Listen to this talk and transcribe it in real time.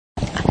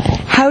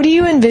How do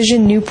you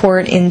envision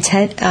Newport in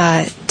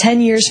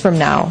 10 years from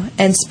now?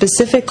 And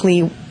specifically,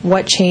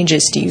 what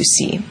changes do you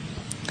see?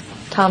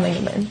 Tom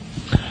Engelman.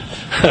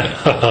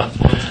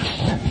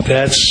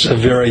 That's a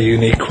very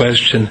unique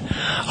question.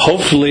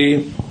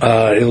 Hopefully,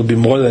 it'll be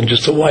more than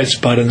just a white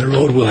spot in the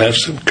road. We'll have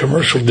some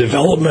commercial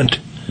development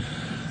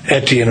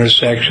at the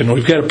intersection.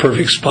 We've got a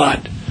perfect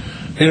spot.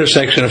 The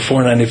intersection of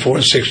 494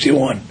 and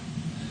 61.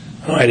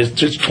 All right,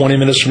 it's 20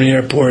 minutes from the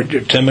airport.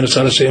 You're 10 minutes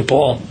out of St.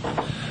 Paul.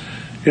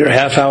 You're a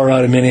half hour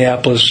out of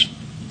Minneapolis.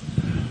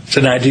 It's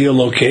an ideal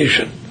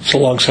location. It's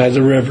alongside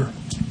the river.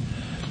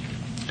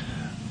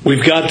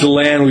 We've got the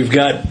land.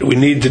 We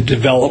need the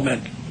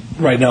development.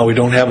 Right now, we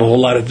don't have a whole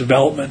lot of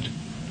development.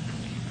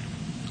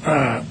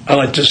 I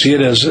like to see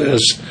it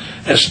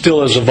as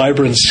still as a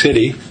vibrant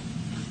city.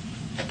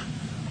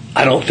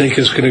 I don't think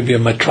it's going to be a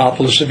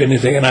metropolis of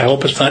anything, and I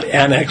hope it's not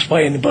annexed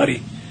by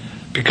anybody,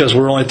 because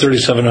we're only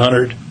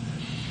 3,700.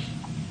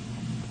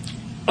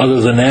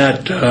 Other than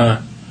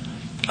that,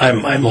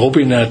 I'm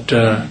hoping that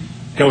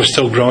we're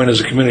still growing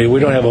as a community. We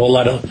don't have a whole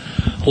lot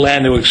of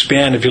land to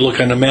expand. If you look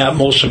on the map,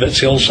 most of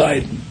it's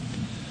hillside.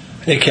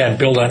 They can't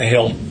build on a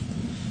hill.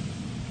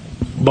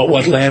 But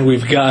what land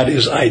we've got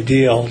is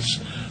ideal. It's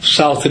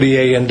south of the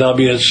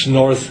A&W, it's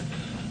north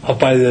up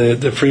by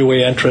the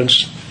freeway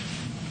entrance.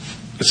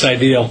 It's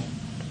ideal.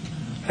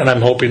 And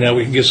I'm hoping that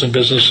we can get some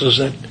businesses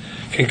that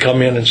can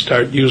come in and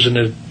start using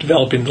it,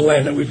 developing the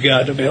land that we've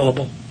got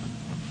available.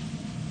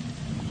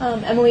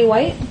 Emily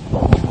White?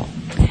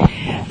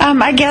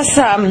 I guess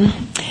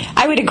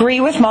I would agree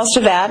with most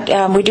of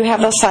that. We do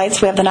have those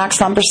sites. We have the Knox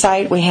Lumber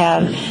site. We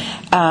have,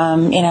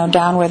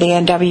 down where the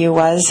NW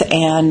was,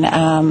 and,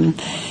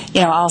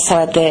 also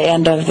at the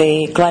end of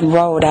the Glen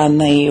Road on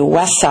the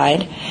west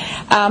side.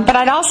 But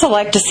I'd also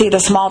like to see the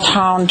small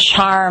town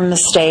charm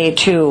stay,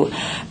 too.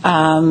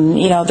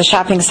 The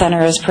shopping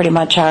center is pretty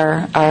much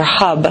our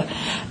hub.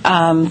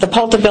 The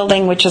Polta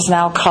building, which is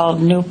now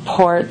called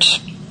Newport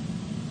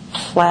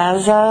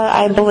Plaza,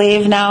 I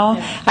believe now.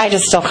 I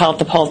just still call it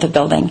the Polta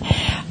building.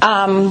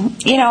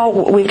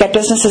 We've got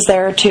businesses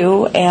there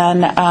too,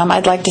 and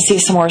I'd like to see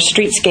some more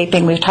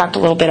streetscaping. We've talked a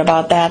little bit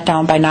about that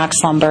down by Knox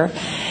Lumber.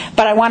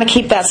 But I want to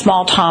keep that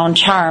small town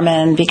charm,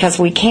 and because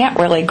we can't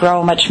really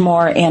grow much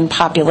more in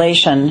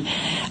population,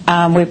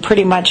 we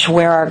pretty much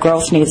where our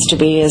growth needs to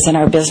be is in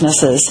our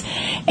businesses.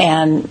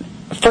 And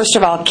first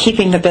of all,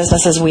 keeping the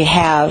businesses we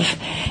have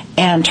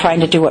and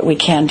trying to do what we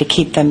can to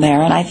keep them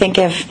there. And I think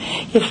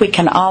if we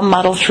can all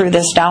muddle through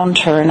this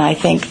downturn, I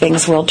think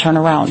things will turn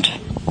around.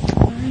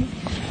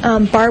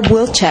 Barb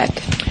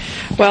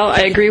Wilczek. Well,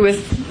 I agree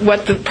with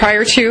what the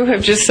prior two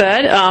have just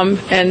said,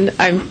 and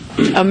I'm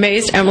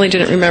amazed Emily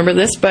didn't remember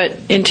this, but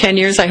in 10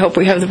 years I hope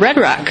we have the Red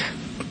Rock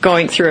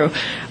going through.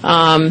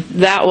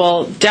 That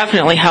will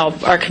definitely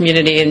help our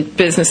community and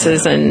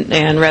businesses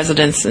and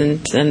residents,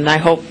 and I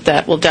hope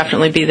that will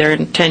definitely be there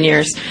in 10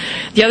 years.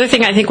 The other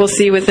thing I think we'll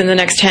see within the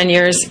next 10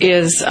 years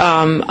is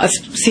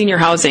senior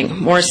housing,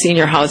 more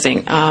senior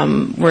housing.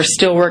 We're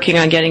still working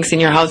on getting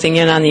senior housing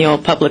in on the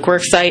old Public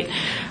Works site.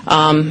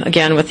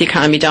 Again, with the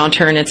economy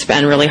downturn, it's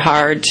been really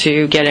hard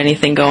to get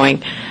anything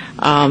going.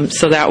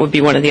 So that would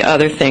be one of the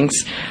other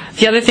things.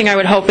 The other thing I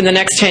would hope in the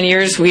next 10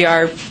 years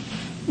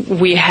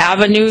we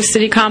have a new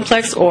city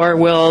complex, or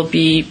will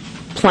be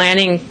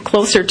planning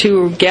closer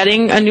to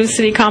getting a new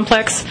city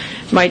complex.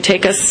 It might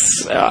take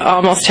us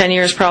almost 10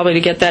 years probably to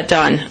get that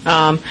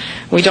done.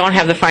 We don't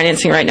have the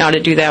financing right now to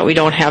do that. We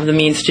don't have the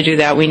means to do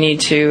that. We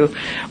need to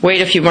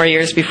wait a few more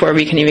years before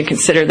we can even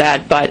consider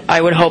that. But I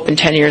would hope in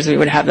 10 years we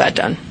would have that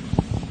done.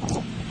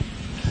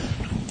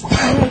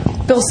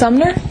 Bill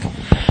Sumner?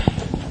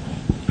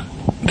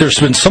 There's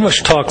been so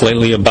much talk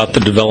lately about the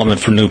development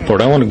for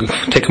Newport. I want to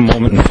take a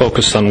moment and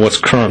focus on what's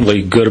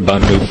currently good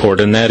about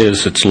Newport, and that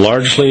is it's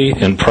largely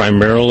and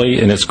primarily,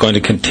 and it's going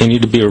to continue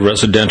to be a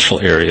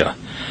residential area.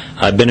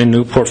 I've been in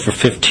Newport for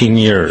 15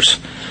 years.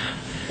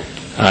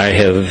 I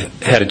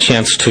have had a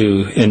chance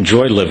to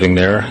enjoy living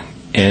there,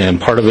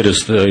 and part of it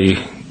is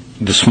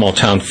the small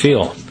town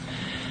feel.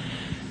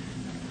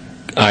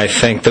 I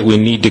think that we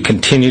need to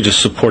continue to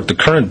support the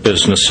current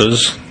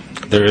businesses.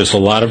 There is a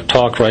lot of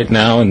talk right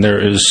now, and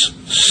there is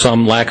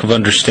some lack of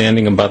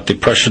understanding about the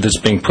pressure that's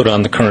being put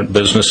on the current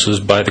businesses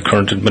by the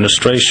current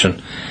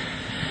administration.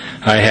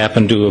 I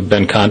happen to have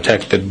been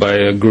contacted by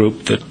a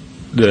group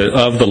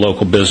of the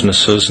local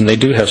businesses, and they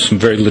do have some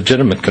very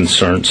legitimate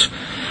concerns.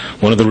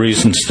 One of the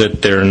reasons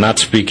that they're not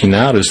speaking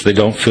out is they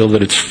don't feel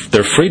that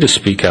they're free to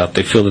speak out.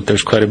 They feel that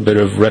there's quite a bit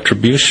of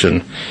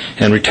retribution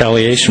and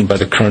retaliation by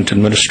the current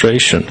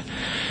administration.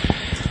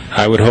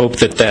 I would hope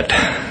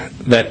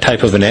that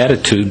type of an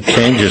attitude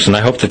changes, and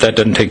I hope that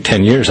doesn't take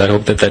 10 years. I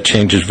hope that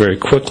changes very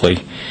quickly,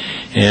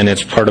 and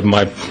it's part of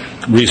my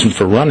reason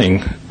for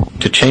running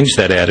to change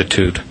that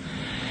attitude.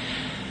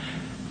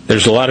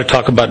 There's a lot of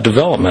talk about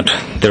development.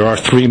 There are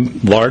 3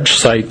 large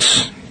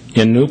sites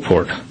in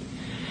Newport.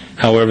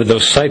 However,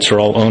 those sites are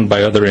all owned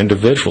by other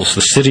individuals.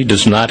 The city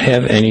does not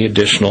have any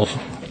additional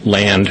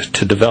land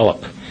to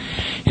develop.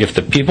 If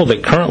the people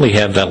that currently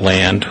have that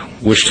land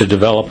wish to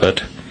develop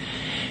it,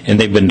 and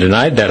they've been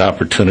denied that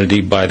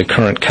opportunity by the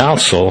current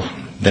council,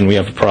 then we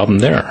have a problem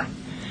there.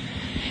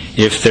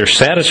 If they're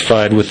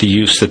satisfied with the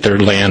use that their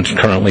land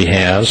currently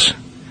has,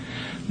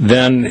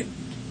 then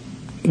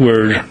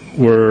we're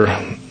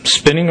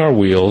spinning our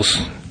wheels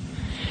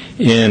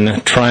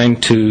in trying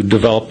to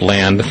develop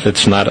land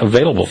that's not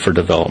available for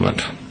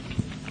development.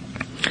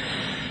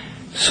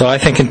 So I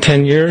think in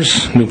 10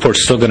 years,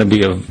 Newport's still going to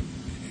be a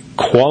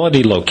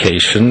quality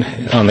location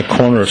on the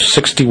corner of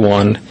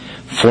 61,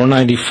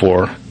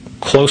 494,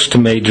 close to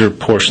major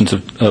portions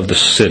of the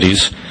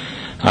cities.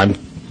 I'm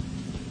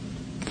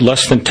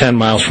less than 10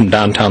 miles from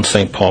downtown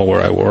St. Paul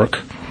where I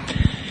work.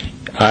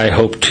 I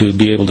hope to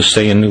be able to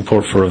stay in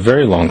Newport for a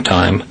very long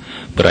time,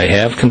 but I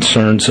have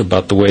concerns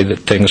about the way that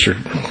things are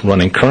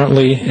running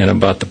currently and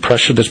about the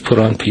pressure that's put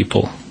on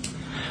people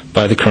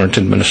by the current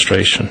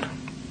administration.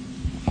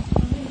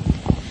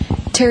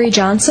 Terry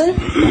Johnson?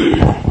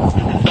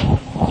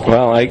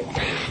 Well,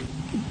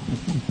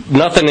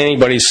 nothing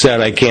anybody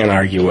said I can't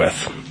argue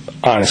with.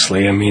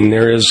 Honestly, I mean,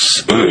 there's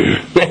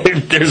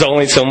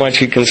only so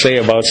much you can say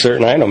about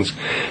certain items,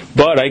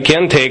 but I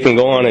can take and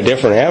go on a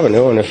different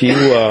avenue. And if you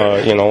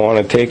want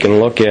to take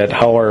and look at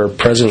how our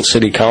present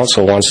city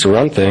council wants to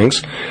run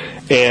things,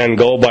 and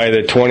go by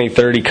the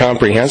 2030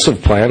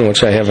 comprehensive plan,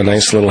 which I have a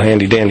nice little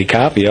handy-dandy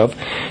copy of,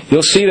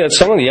 you'll see that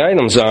some of the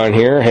items on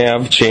here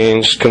have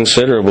changed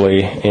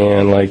considerably.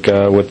 And like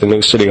with the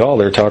new city hall,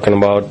 they're talking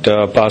about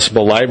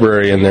possible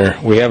library in there.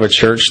 We have a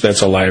church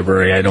that's a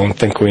library. I don't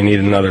think we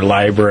need another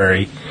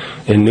library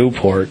in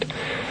Newport.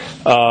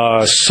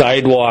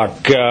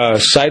 Sidewalk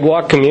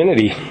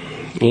community.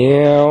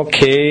 Yeah,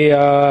 okay,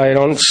 I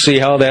don't see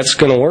how that's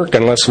going to work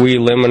unless we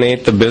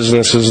eliminate the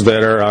businesses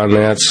that are on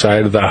that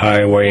side of the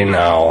highway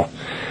now.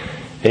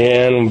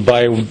 And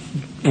by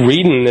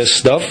reading this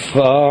stuff,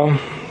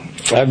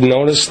 I've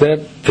noticed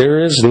that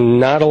there is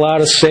not a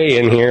lot of say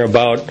in here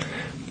about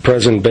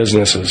present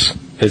businesses.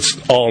 It's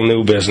all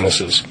new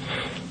businesses.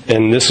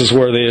 And this is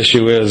where the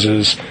issue is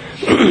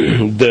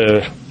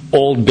the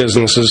old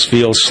businesses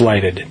feel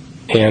slighted.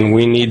 And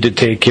we need to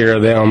take care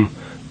of them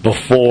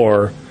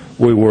before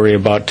we worry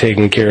about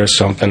taking care of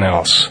something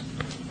else.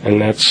 And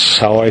that's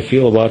how I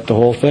feel about the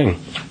whole thing.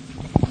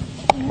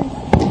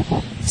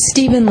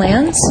 Stephen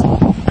Lands?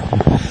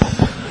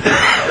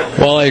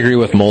 Well, I agree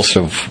with most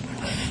of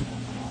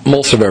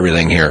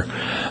everything here.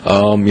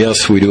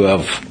 Yes, we do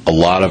have a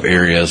lot of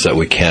areas that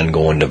we can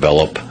go and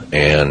develop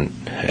and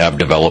have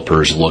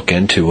developers look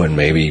into and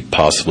maybe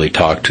possibly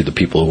talk to the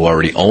people who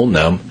already own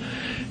them,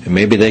 and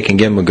maybe they can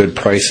give them a good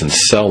price and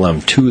sell them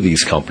to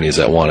these companies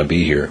that want to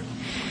be here.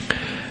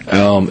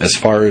 As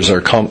far as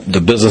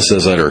the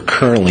businesses that are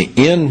currently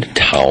in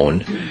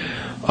town,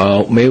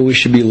 maybe we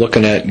should be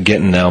looking at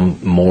getting them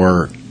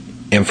more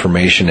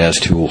information as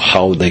to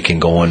how they can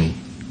go and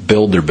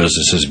build their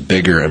businesses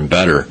bigger and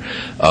better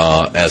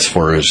as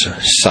far as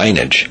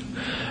signage.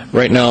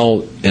 Right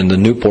now in the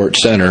Newport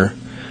Center,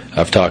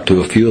 I've talked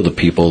to a few of the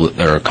people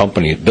that are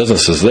company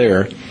businesses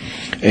there,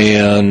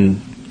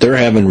 and they're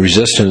having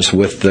resistance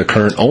with the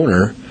current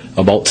owner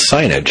about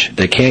signage.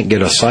 They can't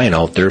get a sign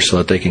out there so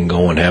that they can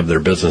go and have their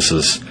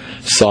businesses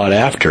sought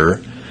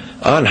after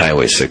on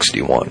Highway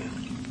 61.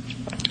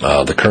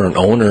 The current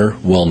owner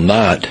will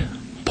not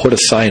put a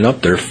sign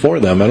up there for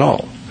them at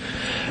all.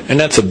 And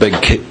that's a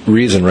big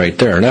reason right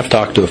there. And I've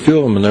talked to a few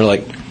of them, and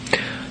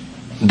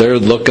they're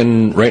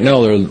looking, right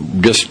now they're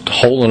just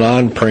holding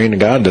on, praying to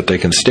God that they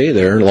can stay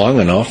there long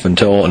enough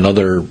until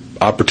another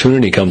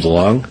opportunity comes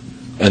along,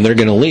 and they're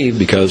going to leave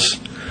because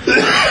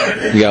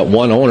you got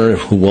one owner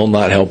who will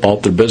not help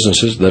out their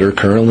businesses that are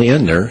currently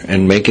in there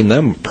and making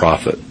them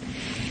profit.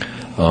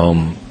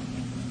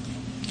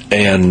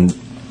 And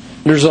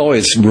there's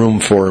always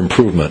room for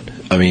improvement.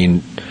 I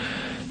mean,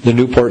 the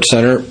Newport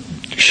Center,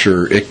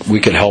 sure, we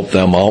could help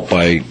them out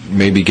by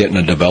maybe getting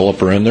a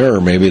developer in there,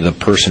 or maybe the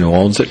person who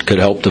owns it could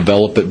help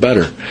develop it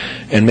better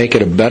and make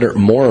it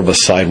more of a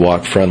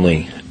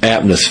sidewalk-friendly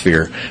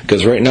atmosphere.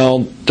 Because right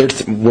now, they're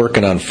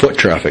working on foot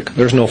traffic.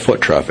 There's no foot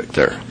traffic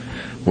there.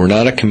 We're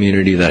not a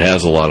community that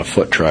has a lot of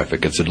foot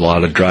traffic. It's a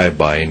lot of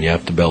drive-by, and you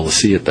have to be able to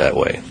see it that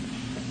way.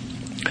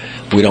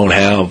 We don't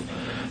have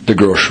the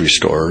grocery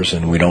stores,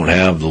 and we don't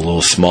have the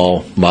little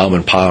small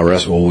mom-and-pop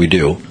restaurant. Well, we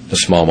do, the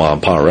small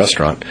mom-and-pop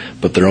restaurant,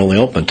 but they're only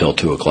open until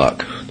 2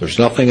 o'clock. There's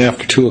nothing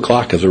after 2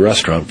 o'clock as a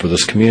restaurant for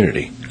this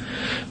community.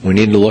 We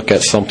need to look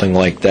at something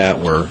like that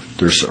where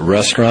there's a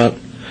restaurant,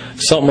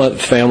 something that the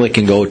family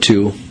can go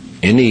to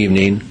in the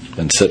evening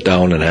and sit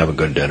down and have a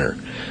good dinner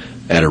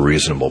at a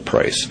reasonable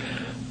price.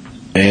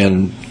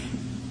 And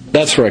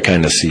that's where I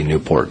kind of see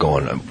Newport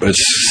going.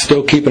 It's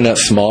still keeping that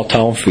small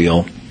town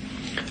feel,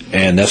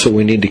 and that's what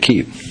we need to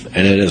keep.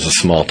 And it is a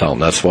small town.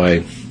 That's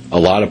why a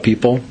lot of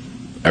people,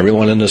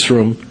 everyone in this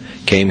room,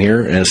 came here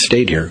and has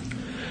stayed here.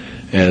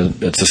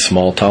 And it's a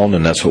small town,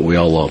 and that's what we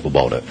all love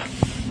about it.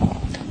 All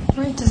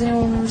right, does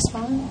anyone want to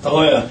respond?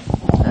 Oh, yeah.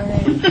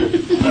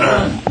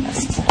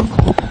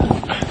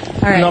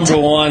 All right. Number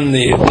one,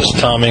 this is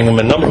Tom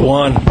Engelman. Number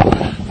one,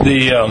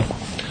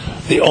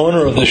 the The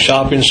owner of the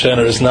shopping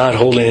center is not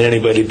holding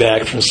anybody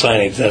back from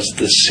signage. That's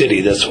the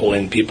city that's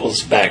holding people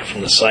back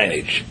from the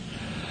signage.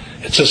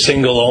 It's a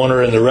single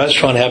owner, and the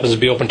restaurant happens to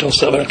be open until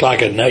 7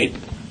 o'clock at night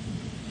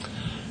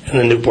in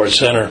the Newport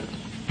Center.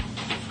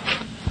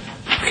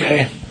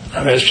 Okay?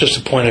 I mean, it's just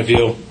a point of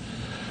view.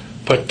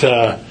 But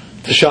the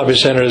shopping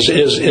center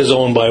is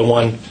owned by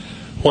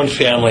one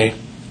family,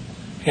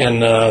 and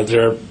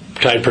they're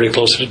tied pretty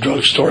close to the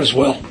drugstore as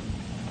well.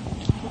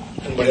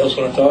 Anybody else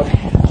want to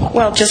talk?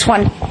 Well, just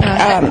one.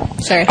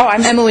 Sorry. Oh,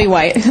 I'm Emily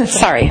White.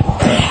 Sorry.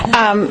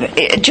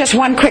 Just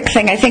one quick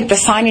thing. I think the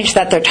signage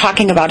that they're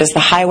talking about is the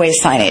highway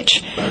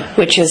signage,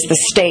 which is the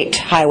state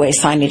highway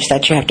signage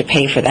that you have to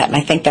pay for that. And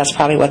I think that's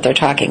probably what they're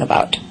talking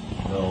about.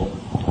 No,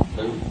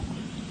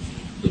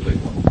 the big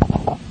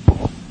one.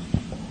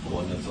 The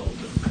one that's out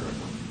there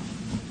currently.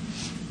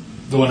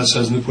 The one that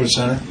says Newport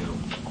Center?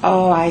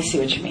 Oh, I see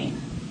what you mean.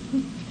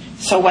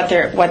 So what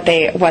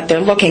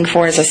they're looking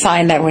for is a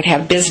sign that would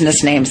have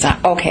business names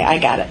on. Okay, I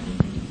got it.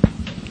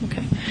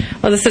 Okay.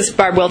 Well, this is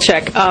Barb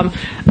Wilczek.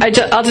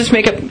 I'll just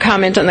make a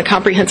comment on the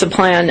comprehensive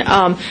plan.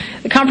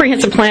 The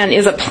comprehensive plan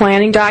is a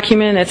planning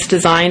document. It's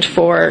designed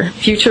for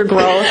future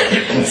growth,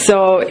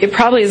 so it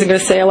probably isn't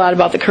going to say a lot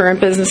about the current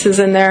businesses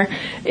in there.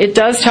 It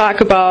does talk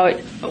about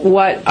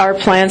what our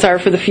plans are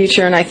for the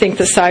future, and I think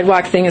the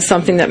sidewalk thing is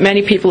something that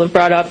many people have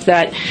brought up,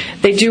 that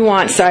they do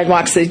want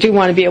sidewalks, they do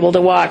want to be able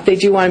to walk, they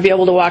do want to be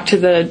able to walk to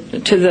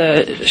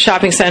the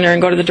shopping center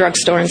and go to the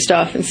drugstore and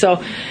stuff. And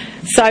so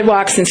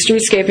sidewalks and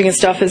streetscaping and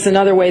stuff is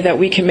another way that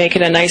we can make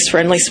it a nice,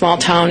 friendly, small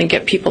town and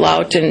get people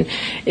out. And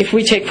if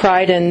we take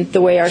pride in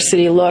the way our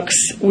city looks,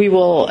 we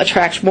will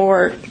attract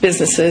more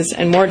businesses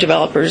and more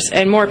developers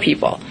and more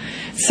people.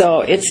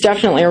 So it's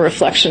definitely a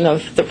reflection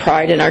of the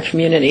pride in our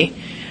community.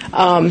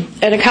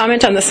 And a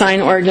comment on the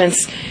sign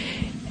ordinance.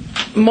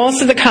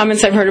 Most of the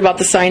comments I've heard about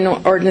the sign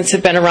ordinance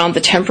have been around the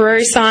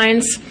temporary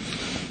signs.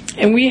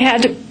 And we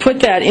had to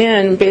put that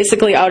in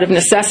basically out of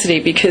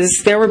necessity,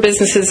 because there were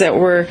businesses that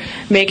were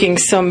making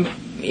some,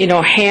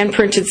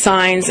 hand-printed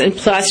signs and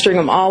plastering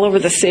them all over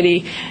the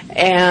city.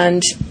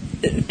 And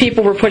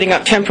people were putting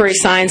up temporary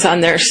signs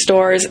on their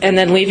stores and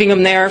then leaving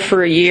them there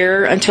for a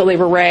year until they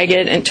were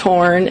ragged and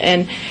torn.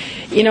 And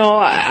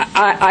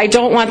I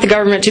don't want the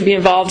government to be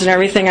involved in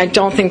everything. I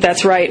don't think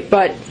that's right.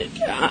 But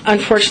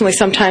unfortunately,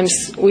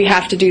 sometimes we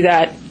have to do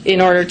that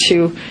in order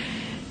to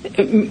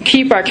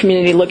keep our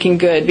community looking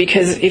good.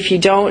 Because if you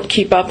don't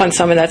keep up on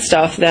some of that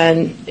stuff,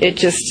 then it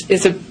just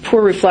is a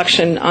poor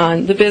reflection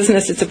on the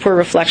business. It's a poor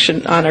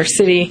reflection on our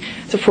city.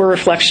 It's a poor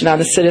reflection on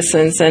the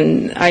citizens.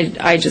 And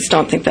I just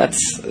don't think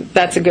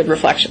that's a good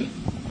reflection.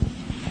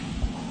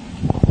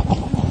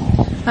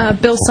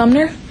 Bill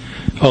Sumner?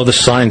 Oh, the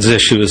signs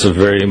issue is a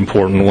very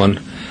important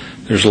one.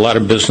 There's a lot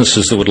of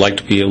businesses that would like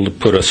to be able to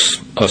put a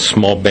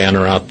small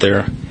banner out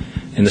there,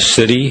 and the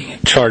city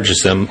charges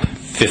them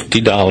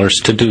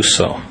 $50 to do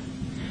so.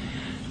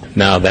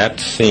 Now, that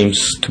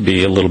seems to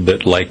be a little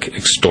bit like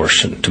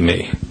extortion to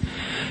me.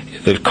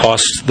 It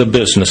costs the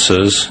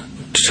businesses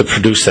to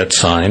produce that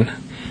sign.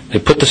 They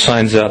put the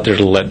signs out there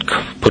to let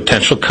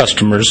potential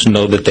customers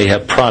know that they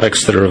have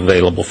products that are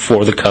available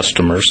for the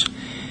customers.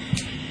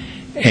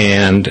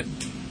 And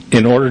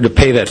in order to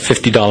pay that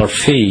 $50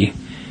 fee,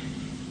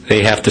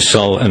 they have to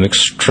sell an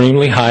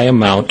extremely high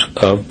amount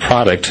of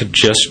product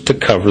just to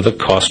cover the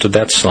cost of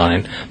that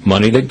sign,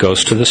 money that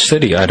goes to the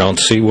city. I don't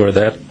see where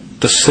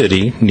the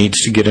city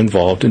needs to get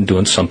involved in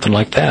doing something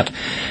like that.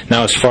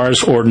 Now, as far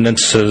as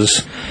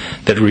ordinances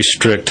that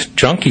restrict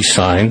junky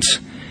signs,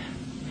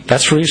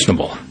 that's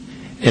reasonable,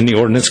 and the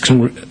ordinance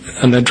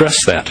can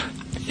address that.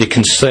 It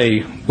can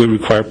say we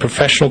require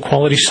professional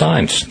quality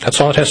signs.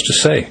 That's all it has to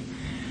say.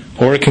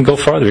 Or it can go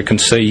farther. It can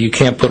say you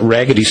can't put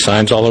raggedy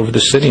signs all over the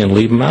city and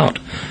leave them out.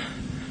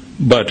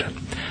 But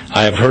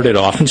I have heard it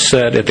often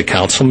said at the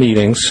council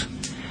meetings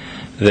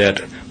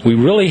that we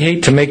really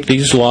hate to make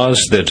these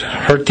laws that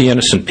hurt the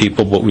innocent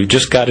people, but we've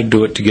just got to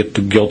do it to get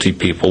the guilty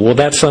people. Well,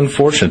 that's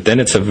unfortunate. Then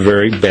it's a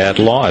very bad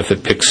law if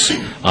it picks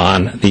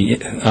on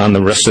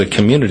the rest of the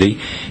community.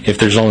 If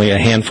there's only a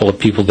handful of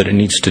people that it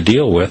needs to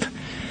deal with,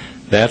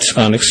 that's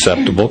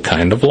unacceptable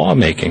kind of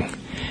lawmaking.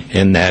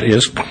 And that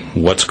is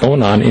what's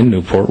going on in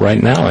Newport right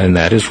now, and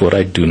that is what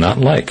I do not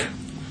like.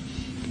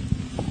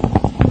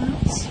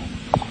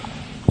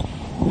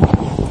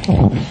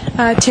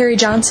 Terry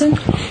Johnson?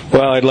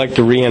 Well, I'd like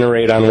to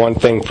reiterate on one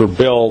thing for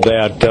Bill,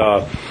 that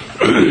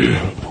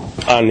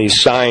on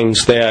these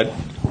signs, that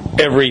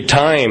every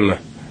time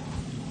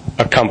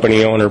a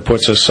company owner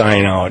puts a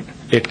sign out,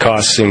 it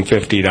costs him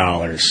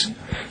 $50.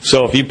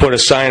 So if you put a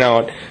sign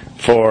out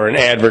for an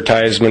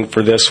advertisement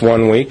for this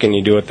one week, and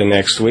you do it the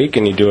next week,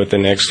 and you do it the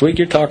next week,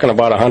 you're talking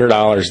about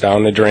 $100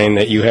 down the drain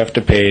that you have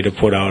to pay to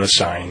put out a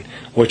sign,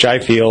 which I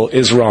feel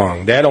is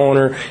wrong. That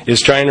owner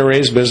is trying to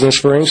raise business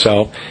for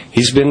himself.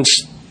 He's been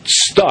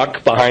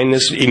stuck behind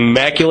this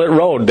immaculate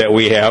road that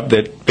we have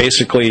that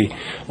basically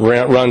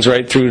runs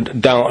right through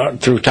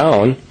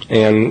town.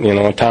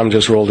 And Tom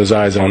just rolled his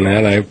eyes on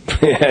that.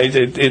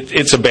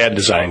 It's a bad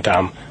design,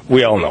 Tom.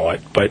 We all know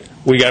it, but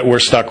we're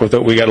stuck with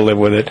it. We got to live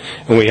with it,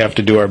 and we have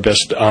to do our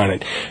best on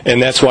it.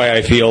 And that's why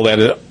I feel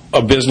that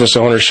a business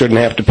owner shouldn't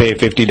have to pay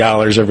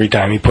 $50 every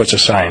time he puts a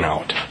sign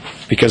out,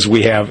 because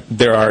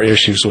there are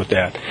issues with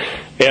that.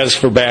 As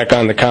for back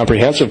on the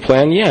comprehensive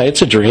plan, yeah,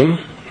 it's a dream.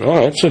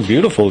 Oh, it's a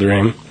beautiful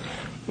dream.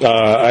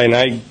 And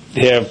I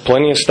have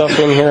plenty of stuff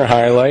in here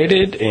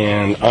highlighted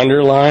and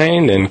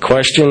underlined and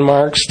question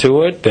marks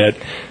to it that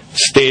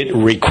state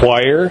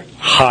require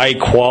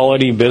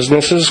high-quality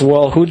businesses.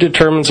 Well, who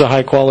determines a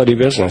high-quality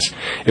business?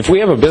 If we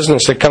have a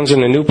business that comes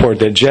into Newport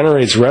that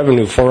generates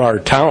revenue for our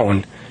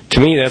town, to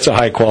me, that's a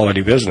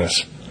high-quality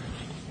business.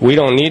 We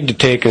don't need to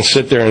take and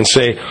sit there and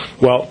say,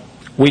 well,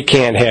 we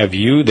can't have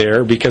you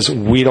there because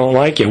we don't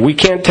like you. We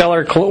can't tell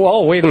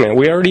well, wait a minute,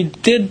 we already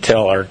did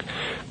tell our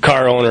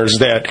car owners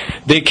that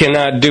they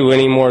cannot do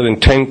any more than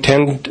 10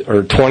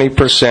 or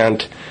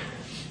 20%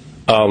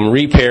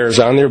 repairs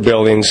on their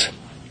buildings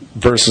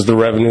versus the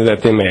revenue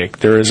that they make.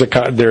 There is a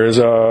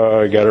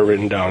I got it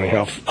written down.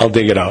 I'll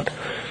dig it out.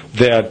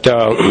 That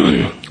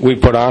we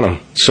put on them,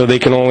 so they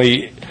can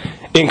only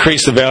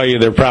increase the value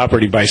of their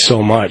property by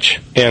so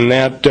much, and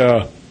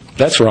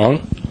that's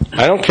wrong.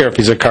 I don't care if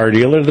he's a car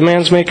dealer. The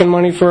man's making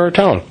money for our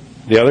town.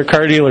 The other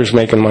car dealer's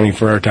making money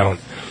for our town.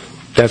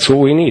 That's what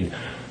we need.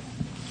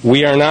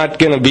 We are not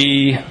going to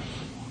be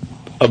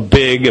a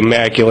big,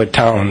 immaculate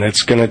town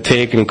that's going to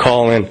take and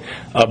call in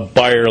a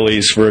buyer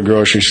lease for a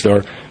grocery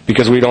store,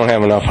 because we don't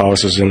have enough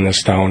houses in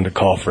this town to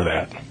call for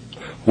that.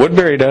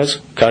 Woodbury does.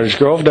 Cottage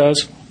Grove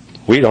does.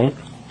 We don't.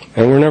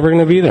 And we're never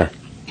going to be there.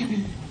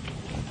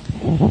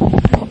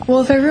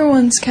 Well, if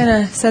everyone's kind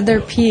of said their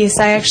piece,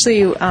 I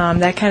actually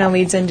that kind of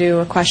leads into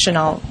a question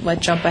I'll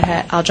jump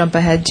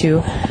ahead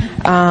to.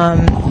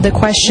 The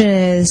question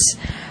is,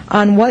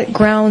 on what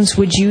grounds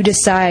would you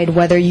decide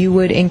whether you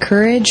would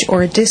encourage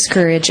or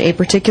discourage a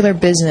particular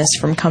business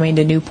from coming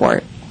to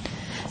Newport?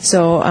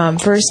 So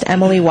first,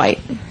 Emily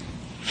White.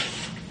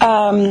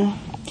 Well,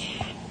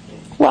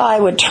 I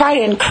would try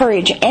to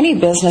encourage any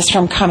business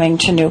from coming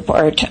to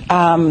Newport,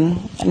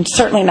 and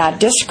certainly not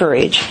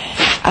discourage.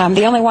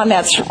 The only one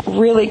that's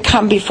really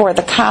come before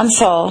the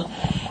council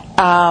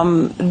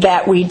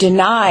that we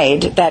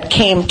denied that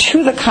came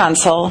to the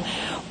council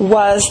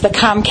was the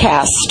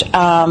Comcast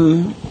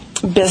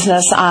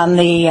business on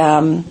the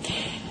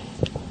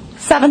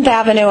 7th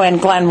Avenue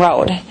and Glen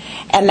Road.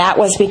 And that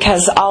was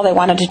because all they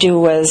wanted to do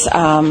was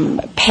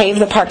pave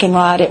the parking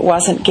lot. It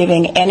wouldn't give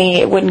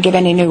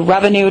any new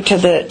revenue to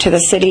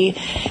the city,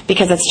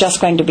 because it's just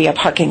going to be a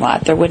parking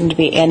lot. There wouldn't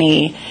be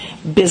any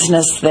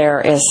business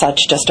there as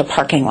such, just a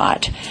parking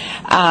lot.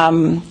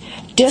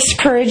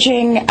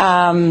 Discouraging,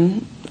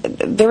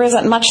 there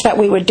isn't much that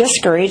we would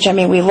discourage. I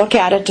mean, we look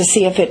at it to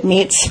see if it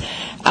meets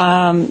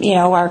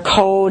our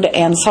code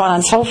and so on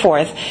and so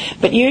forth.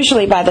 But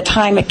usually by the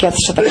time it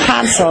gets to the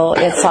council,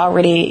 it's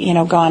already,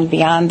 gone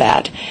beyond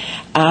that.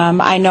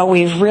 I know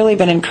we've really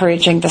been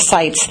encouraging the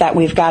sites that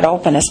we've got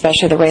open,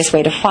 especially the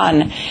Raceway to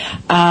Fun.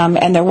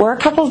 And there were a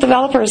couple of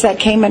developers that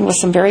came in with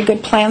some very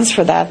good plans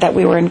for that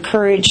we were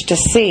encouraged to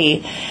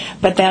see.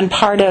 But then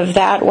part of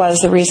that was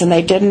the reason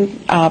they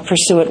didn't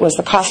pursue it was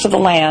the cost of the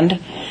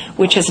land,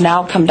 which has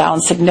now come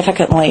down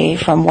significantly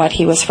from what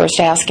he was first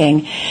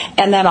asking,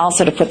 and then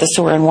also to put the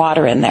sewer and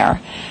water in there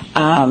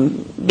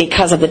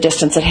because of the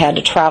distance it had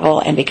to travel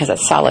and because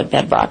it's solid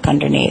bedrock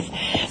underneath.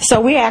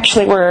 So we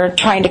actually were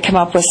trying to come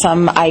up with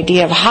some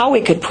idea of how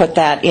we could put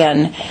that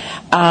in,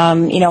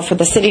 for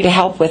the city to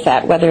help with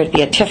that, whether it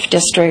be a TIF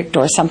district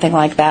or something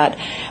like that,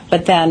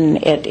 but then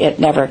it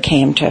never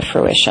came to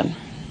fruition.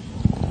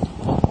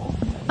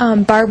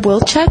 Barb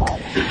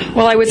Wilczek.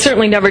 Well, I would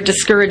certainly never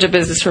discourage a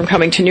business from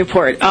coming to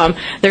Newport.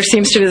 There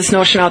seems to be this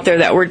notion out there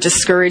that we're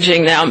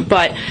discouraging them,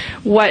 but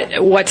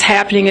what's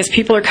happening is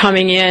people are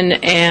coming in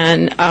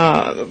and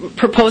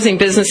proposing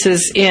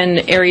businesses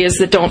in areas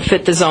that don't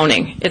fit the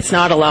zoning. It's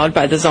not allowed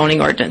by the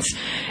zoning ordinance.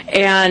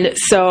 And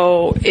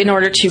so in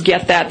order to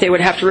get that, they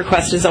would have to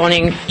request a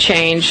zoning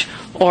change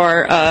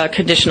or a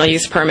conditional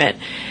use permit.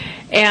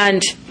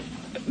 And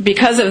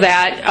because of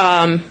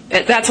that,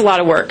 that's a lot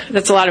of work.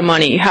 That's a lot of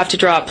money. You have to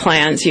draw up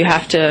plans. You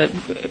have to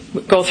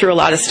go through a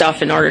lot of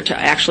stuff in order to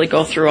actually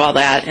go through all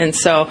that. And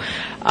so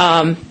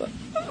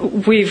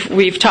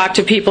we've talked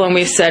to people and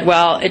we've said,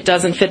 well, it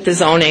doesn't fit the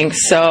zoning.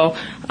 So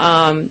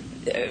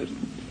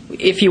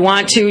if you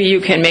want to, you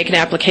can make an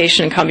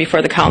application and come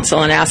before the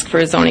council and ask for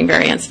a zoning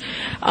variance.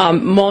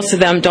 Most of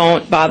them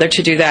don't bother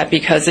to do that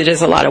because it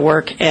is a lot of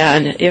work.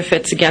 And if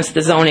it's against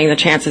the zoning, the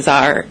chances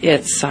are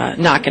it's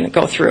not going to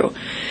go through.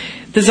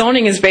 The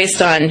zoning is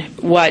based on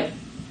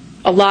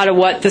a lot of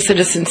what the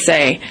citizens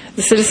say.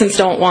 The citizens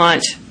don't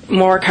want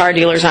more car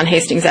dealers on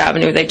Hastings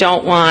Avenue. They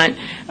don't want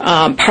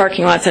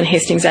parking lots on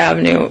Hastings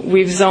Avenue.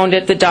 We've zoned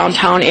it the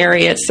downtown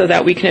area so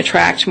that we can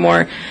attract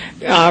more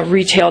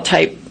retail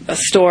type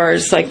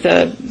stores like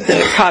the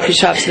coffee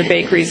shops, the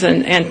bakeries,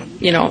 and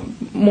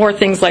more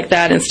things like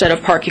that instead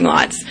of parking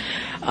lots.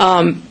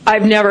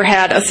 I've never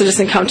had a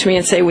citizen come to me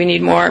and say we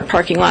need more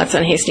parking lots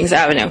on Hastings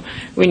Avenue.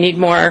 We need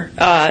more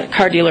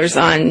car dealers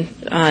on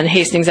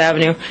Hastings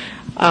Avenue.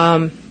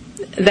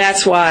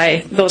 that's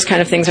why those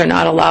kind of things are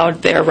not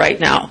allowed there right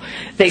now.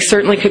 They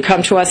certainly could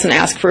come to us and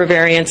ask for a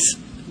variance.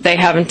 They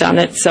haven't done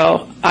it,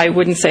 so I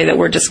wouldn't say that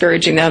we're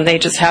discouraging them. They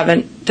just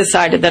haven't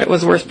decided that it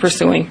was worth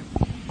pursuing.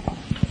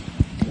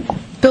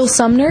 Bill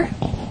Sumner?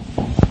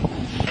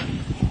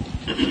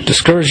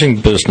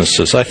 Discouraging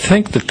businesses. I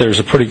think that there's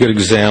a pretty good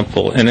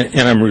example, and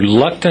I'm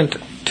reluctant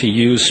to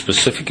use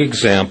specific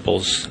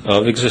examples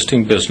of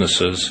existing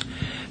businesses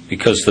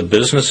because the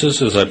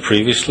businesses, as I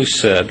previously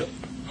said,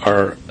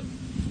 are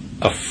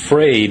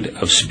afraid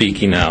of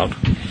speaking out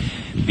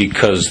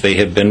because they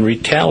have been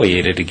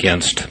retaliated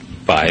against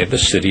by the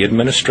city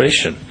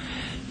administration.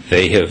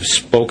 They have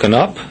spoken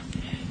up,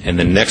 and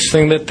the next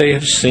thing that they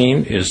have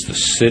seen is the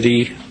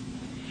city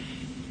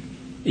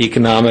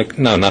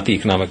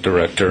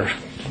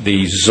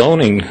the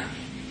zoning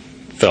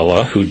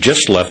fella who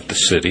just left the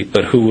city,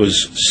 but who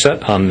was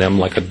set on them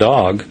like a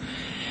dog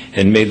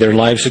and made their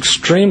lives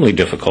extremely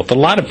difficult. A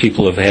lot of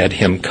people have had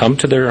him come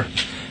to their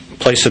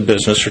place of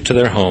business or to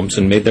their homes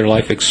and made their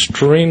life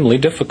extremely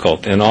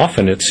difficult, and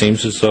often it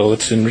seems as though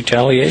it's in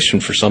retaliation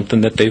for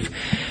something that they've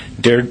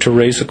dared to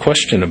raise a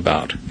question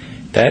about.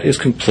 That is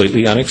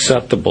completely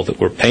unacceptable, that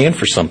we're paying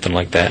for something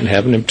like that and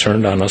having him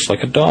turned on us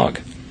like a dog.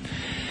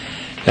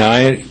 Now,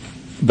 I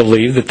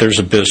believe that there's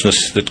a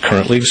business that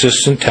currently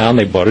exists in town.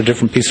 They bought a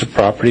different piece of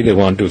property. They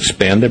wanted to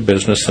expand their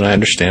business, and I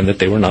understand that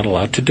they were not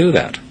allowed to do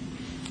that.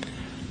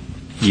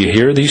 You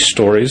hear these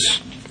stories,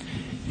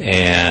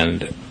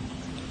 and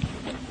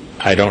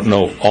I don't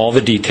know all the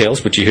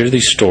details, but you hear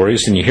these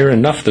stories, and you hear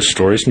enough of the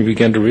stories, and you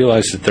begin to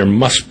realize that there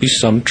must be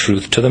some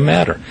truth to the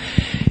matter.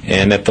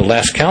 And at the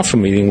last council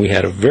meeting, we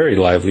had a very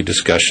lively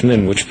discussion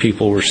in which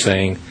people were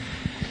saying,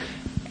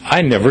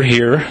 I never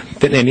hear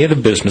that any of the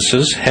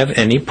businesses have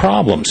any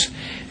problems.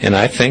 And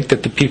I think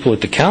that the people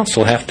at the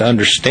council have to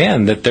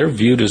understand that they're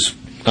viewed as,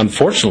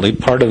 unfortunately,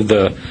 part of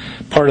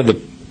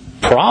the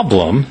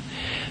problem.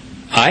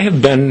 I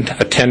have been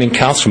attending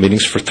council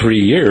meetings for 3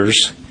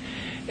 years,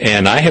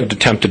 and I have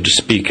attempted to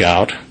speak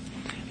out,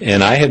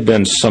 and I had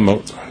been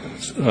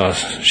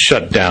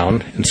shut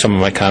down in some of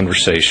my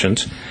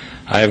conversations.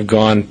 I have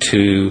gone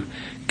to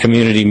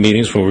community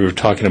meetings where we were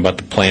talking about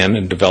the plan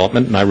and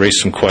development, and I raised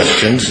some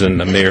questions, and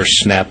the mayor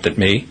snapped at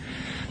me.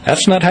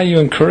 That's not how you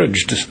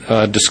encourage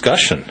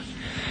discussion.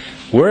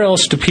 Where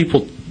else do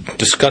people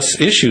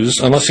discuss issues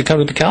unless they come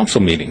to the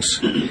council meetings?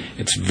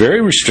 It's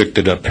very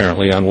restricted,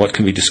 apparently, on what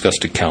can be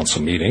discussed at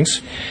council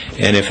meetings,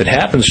 and if it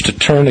happens to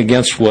turn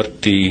against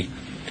what the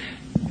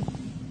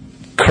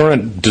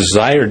current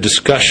desired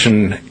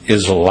discussion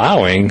is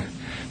allowing,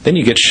 then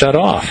you get shut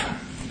off.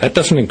 That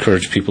doesn't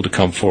encourage people to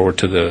come forward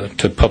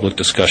to public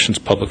discussions,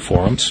 public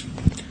forums.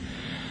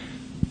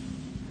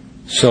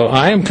 So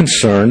I am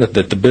concerned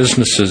that the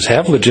businesses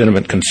have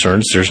legitimate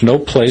concerns. There's no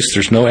place,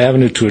 there's no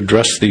avenue to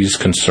address these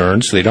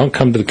concerns. They don't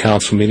come to the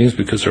council meetings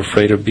because they're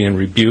afraid of being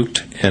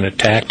rebuked and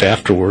attacked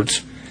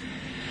afterwards.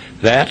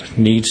 That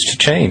needs to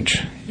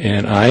change.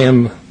 And I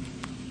am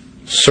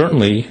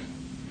certainly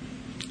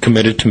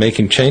committed to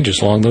making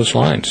changes along those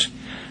lines.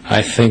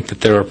 I think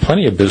that there are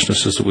plenty of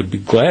businesses that would be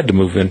glad to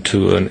move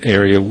into an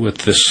area with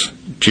this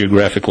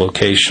geographic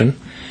location.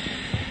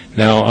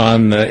 Now,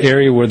 on the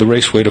area where the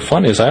Raceway to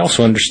Fun is, I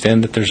also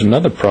understand that there's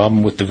another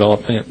problem with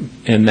development,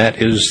 and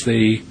that is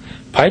the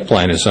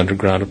pipeline is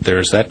underground up there.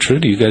 Is that true?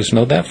 Do you guys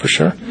know that for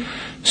sure?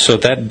 So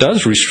that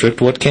does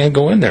restrict what can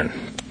go in there.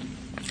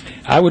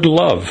 I would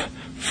love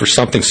for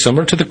something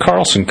similar to the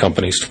Carlson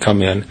companies to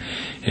come in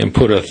and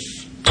put a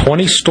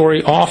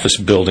 20-story office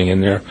building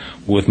in there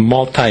with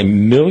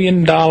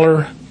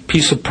multi-million-dollar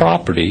piece of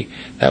property.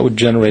 That would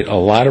generate a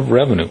lot of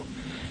revenue.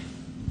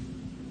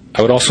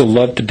 I would also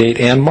love to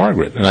date Ann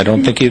Margaret, and I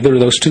don't think either of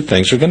those two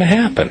things are going to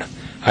happen.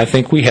 I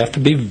think we have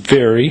to be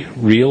very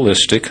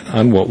realistic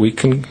on what we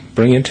can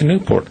bring into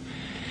Newport.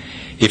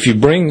 If you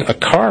bring a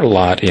car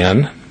lot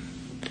in,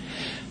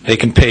 they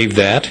can pave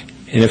that,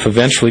 and if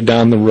eventually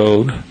down the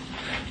road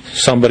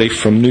somebody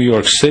from New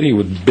York City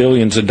with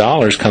billions of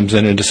dollars comes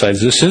in and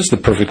decides this is the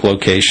perfect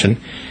location,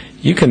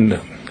 you can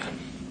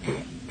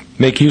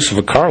make use of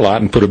a car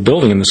lot and put a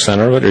building in the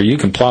center of it, or you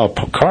can plow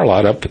a car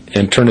lot up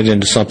and turn it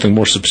into something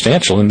more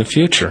substantial in the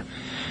future.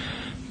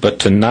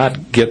 But to not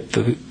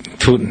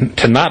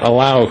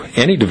allow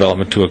any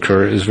development to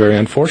occur is very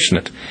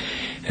unfortunate.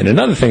 And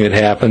another thing that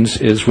happens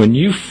is when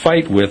you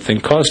fight with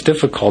and cause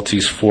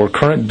difficulties for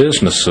current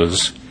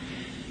businesses,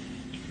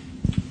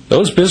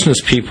 those business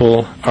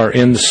people are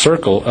in the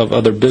circle of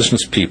other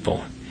business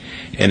people.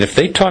 And if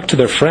they talk to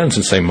their friends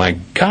and say, my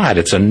God,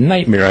 it's a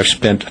nightmare. I've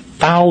spent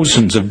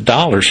thousands of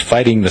dollars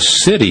fighting the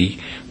city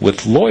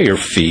with lawyer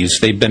fees.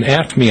 They've been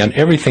after me on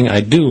everything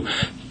I do.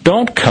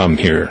 Don't come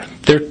here.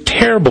 They're a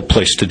terrible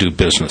place to do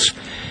business.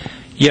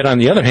 Yet, on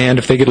the other hand,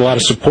 if they get a lot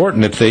of support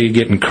and if they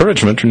get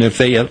encouragement and if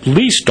they at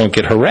least don't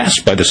get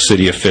harassed by the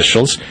city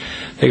officials,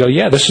 they go,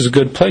 yeah, this is a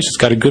good place. It's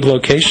got a good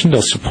location.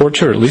 They'll support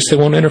you, or at least they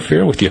won't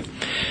interfere with you.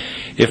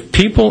 If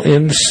people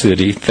in the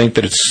city think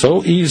that it's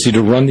so easy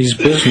to run these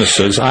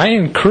businesses, I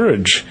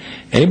encourage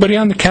anybody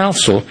on the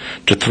council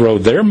to throw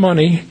their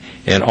money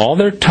and all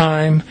their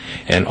time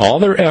and all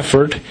their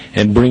effort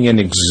and bring in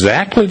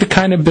exactly the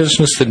kind of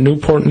business that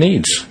Newport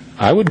needs,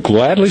 I would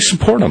gladly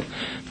support them.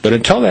 But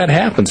until that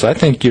happens, I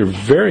think you're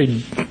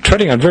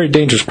treading on very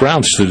dangerous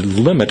grounds to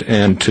limit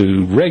and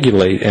to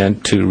regulate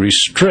and to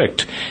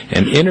restrict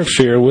and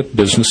interfere with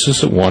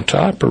businesses that want to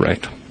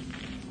operate.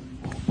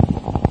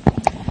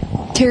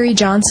 Terry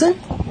Johnson?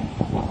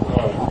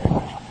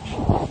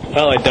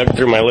 Well, I dug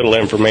through my little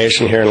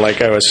information here, and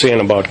like I was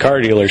saying about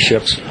car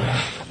dealerships,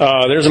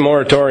 there's a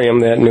moratorium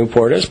that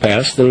Newport has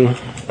passed, and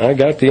I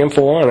got the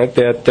info on it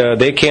that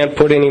they can't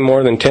put any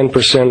more than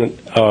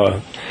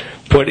 10%,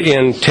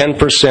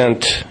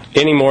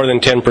 any more than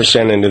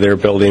 10% into their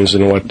buildings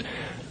than what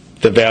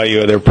the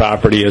value of their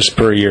property is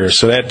per year.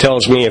 So that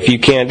tells me if you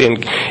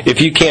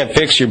can't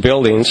fix your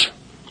buildings,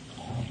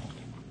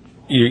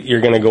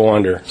 you're going to go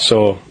under.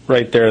 So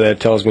right there, that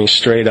tells me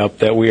straight up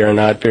that we are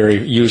not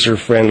very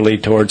user-friendly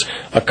towards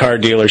a car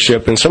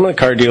dealership. And some of the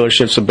car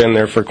dealerships have been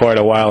there for quite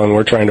a while, and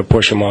we're trying to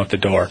push them out the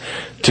door.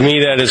 To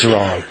me, that is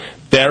wrong.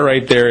 That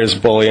right there is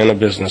bullying a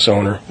business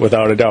owner,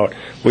 without a doubt.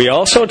 We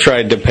also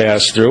tried to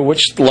pass through,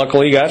 which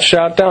luckily got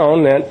shot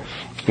down, that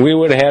we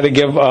would have had to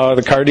give,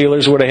 the car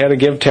dealers would have had to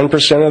give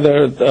 10% of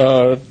their,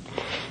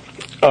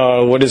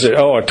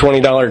 a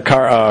 $20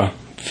 car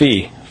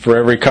fee for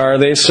every car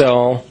they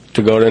sell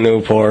to go to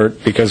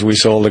Newport because we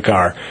sold a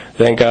car.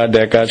 Thank God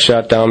that got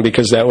shot down,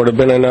 because that would have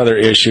been another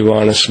issue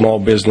on a small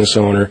business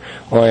owner.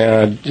 Well,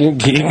 yeah, you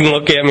can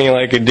look at me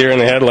like a deer in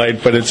the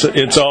headlight, but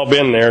it's all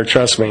been there,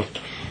 trust me.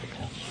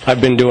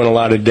 I've been doing a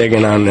lot of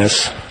digging on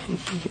this.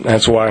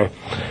 That's why.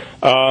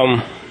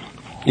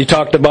 You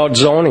talked about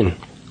zoning.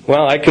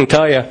 Well, I can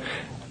tell you,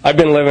 I've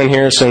been living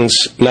here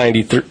since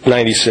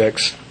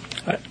 96.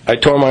 I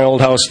tore my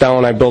old house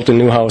down. I built a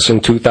new house in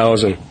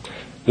 2000.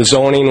 The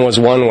zoning was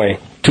one way.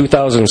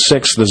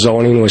 2006, the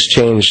zoning was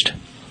changed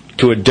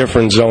to a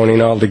different zoning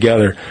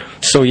altogether.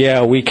 So,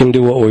 yeah, we can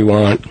do what we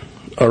want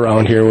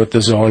around here with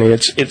the zoning.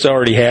 It's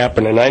already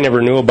happened, and I never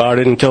knew about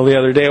it until the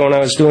other day when I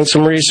was doing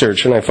some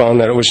research, and I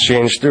found that it was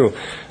changed through,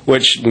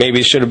 which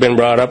maybe should have been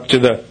brought up to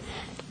the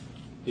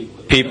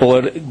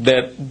people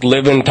that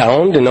live in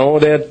town to know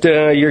that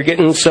you're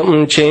getting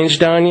something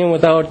changed on you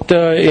without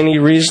any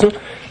reason.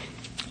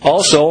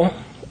 Also,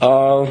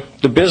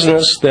 the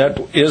business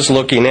that is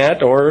looking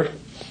at or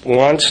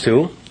wants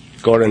to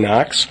go to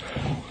Knox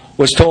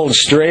was told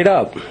straight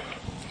up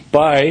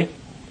by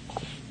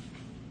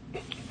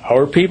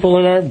our people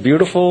in our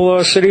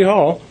beautiful city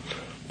hall,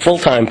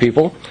 full-time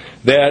people,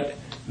 that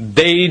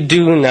they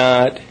do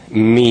not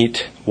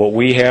meet what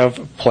we have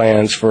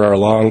plans for our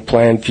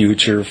long-planned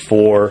future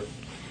for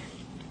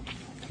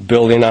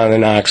building on the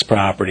Knox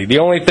property. The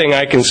only thing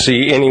I can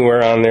see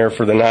anywhere on there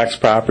for the Knox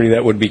property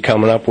that would be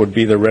coming up would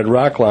be the Red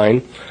Rock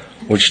line,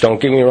 which,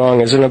 don't get me wrong,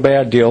 isn't a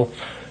bad deal,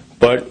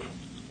 but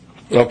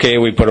okay,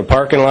 we put a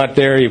parking lot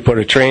there, you put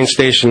a train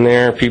station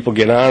there, people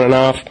get on and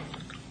off.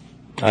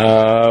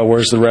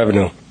 Where's the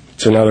revenue?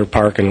 It's another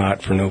parking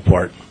lot for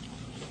Newport.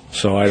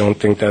 So I don't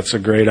think that's a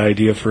great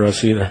idea for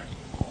us either.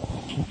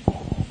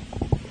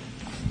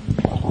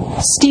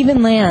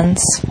 Stephen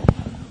Lands.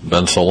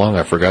 Been so long,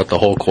 I forgot the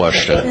whole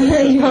question.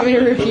 You want me to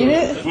repeat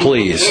it?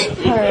 Please.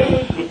 All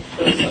right.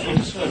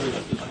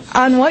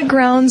 On what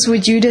grounds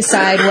would you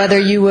decide whether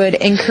you would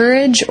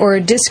encourage or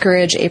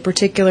discourage a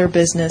particular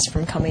business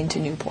from coming to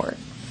Newport?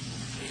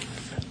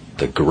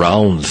 The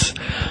grounds.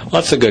 Well,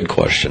 that's a good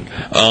question.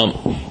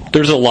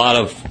 There's a lot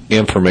of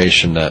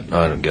information that,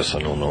 I guess I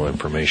don't know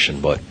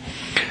information, but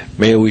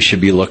maybe we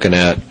should be looking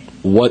at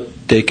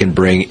what they can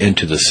bring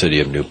into the city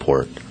of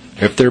Newport.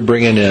 If they're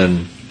bringing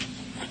in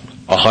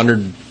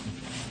 100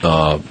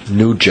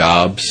 new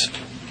jobs,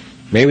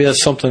 maybe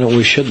that's something that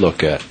we should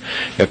look at.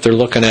 If they're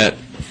looking at,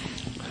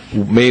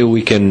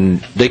 maybe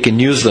they can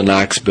use the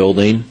Knox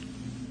building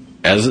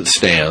as it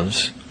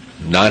stands,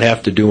 not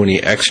have to do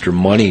any extra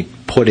money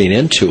putting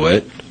into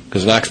it,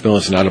 because Knox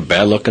building is not a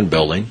bad looking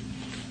building.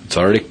 It's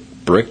already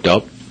bricked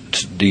up,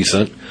 it's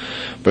decent.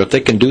 But if they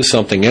can do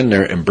something in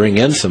there and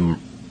generate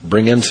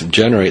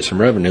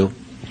some revenue,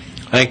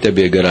 I think that'd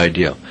be a good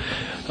idea.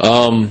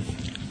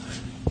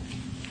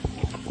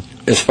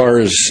 As far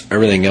as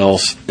everything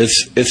else,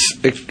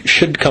 it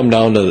should come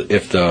down to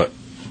if the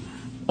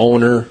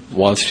owner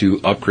wants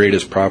to upgrade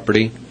his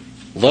property,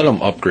 let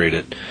him upgrade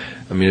it.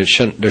 I mean,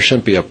 there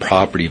shouldn't be a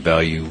property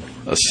value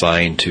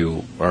assigned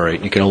to, all right,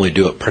 you can only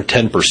do it per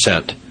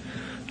 10%.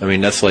 I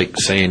mean, that's like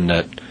saying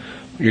that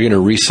you're going to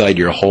reside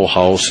your whole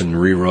house and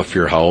re-roof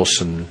your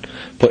house and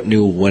put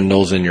new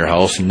windows in your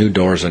house and new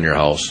doors in your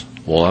house.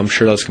 Well, I'm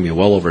sure that's going to be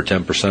well over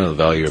 10% of the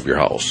value of your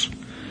house.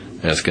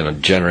 And it's going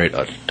to generate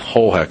a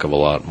whole heck of a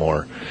lot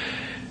more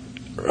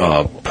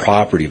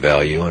property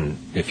value. And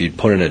if you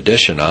put an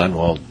addition on,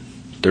 well,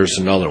 there's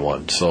another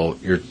one. So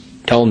you're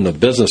telling the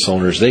business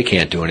owners they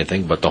can't do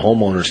anything, but the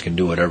homeowners can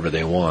do whatever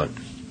they want.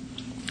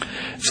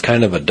 It's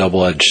kind of a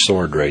double-edged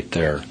sword right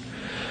there.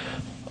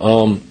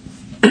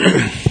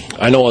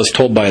 I know I was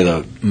told by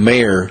the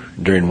mayor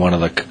during one of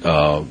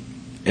the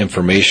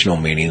informational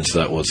meetings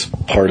that was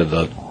part of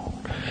the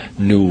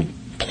new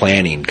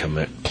planning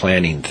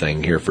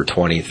thing here for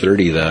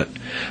 2030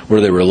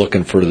 where they were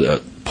looking for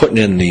putting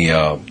in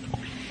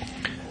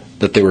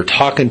that they were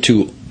talking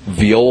to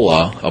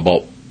Viola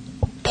about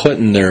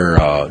putting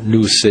their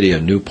new city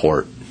of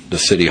Newport, the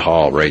city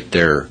hall right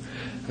there.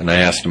 And I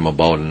asked him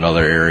about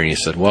another area, and he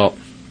said, well,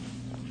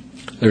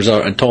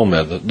 I told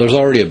him that there's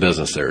already a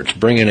business there. It's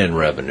bringing in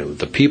revenue.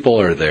 The people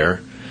are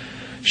there.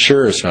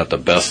 Sure, it's not the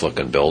best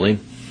looking building.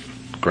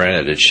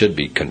 Granted, it should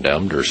be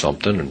condemned or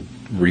something and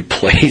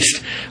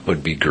replaced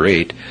would be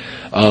great.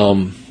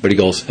 But he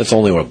goes, it's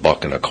only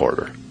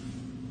 $1.25.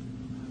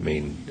 I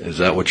mean, is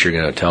that what you're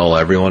going to tell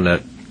everyone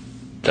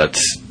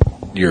that's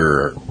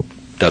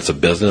a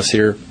business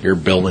here? Your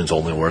building's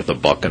only worth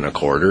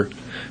 $1.25.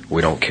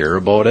 We don't care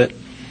about it.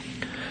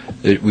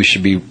 We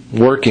should be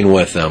working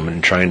with them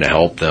and trying to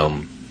help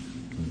them.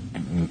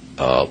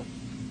 How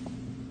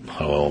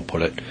do I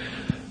put it?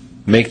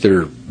 Make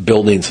their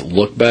buildings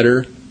look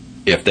better,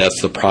 if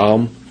that's the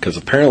problem. Because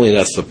apparently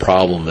that's the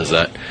problem, is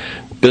that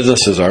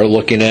businesses are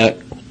looking at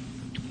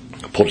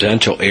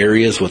potential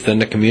areas within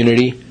the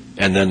community,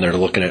 and then they're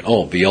looking at,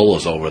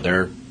 Viola's over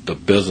there. The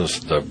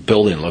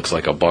building looks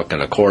like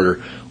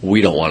 $1.25.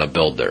 We don't want to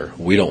build there.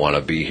 We don't want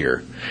to be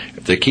here.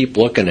 If they keep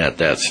looking at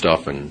that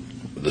stuff and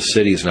the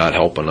city's not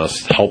helping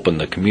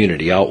the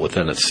community out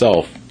within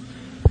itself,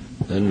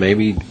 then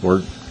maybe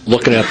we're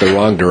looking at the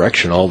wrong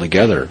direction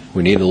altogether.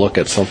 We need to look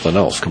at something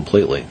else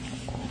completely.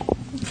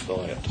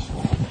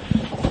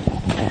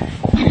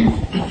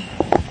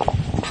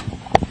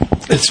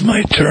 It's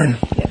my turn.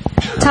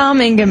 Tom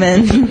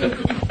Ingeman.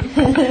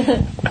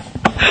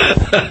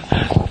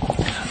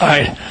 All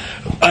right.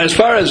 As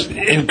far as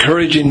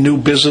encouraging new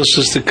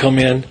businesses to come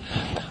in,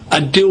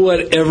 I do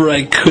whatever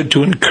I could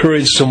to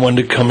encourage someone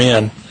to come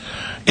in.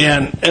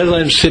 And as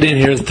I'm sitting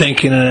here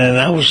thinking, and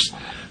I was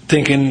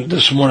thinking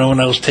this morning when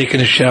I was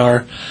taking a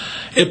shower,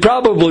 it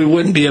probably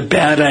wouldn't be a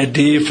bad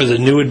idea for the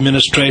new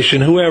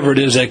administration, whoever it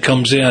is that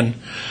comes in,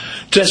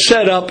 to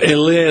set up a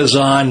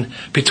liaison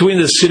between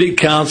the city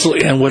council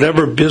and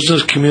whatever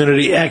business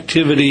community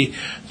activity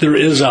there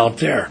is out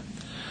there.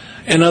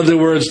 In other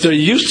words, there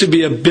used to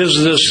be a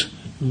business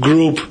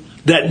group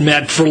that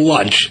met for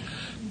lunch.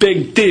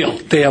 Big deal.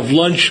 They have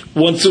lunch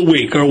once a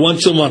week or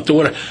once a month or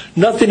whatever.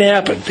 Nothing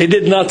happened. They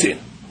did nothing.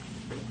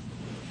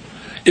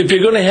 If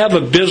you're going to have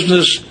a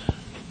business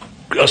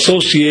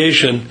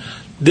association,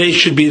 they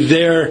should be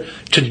there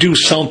to do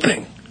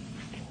something.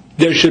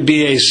 There should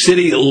be a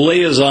city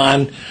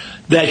liaison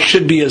that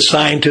should be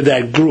assigned to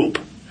that group.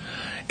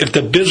 If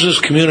the business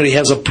community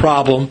has a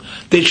problem,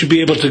 they should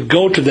be able to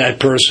go to that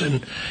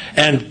person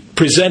and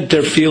present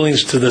their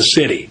feelings to the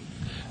city.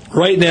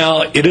 Right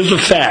now, it is a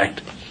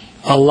fact.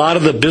 A lot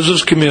of the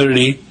business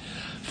community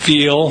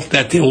feel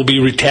that they will be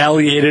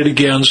retaliated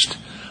against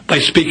by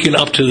speaking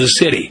up to the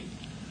city.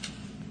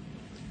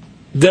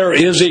 There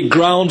is a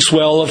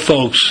groundswell of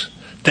folks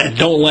that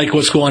don't like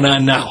what's going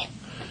on now.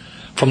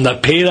 From the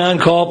paid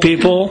on-call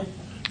people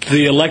to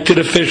the elected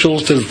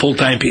officials to the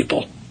full-time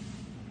people.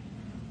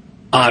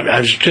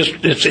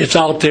 It's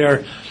out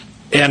there,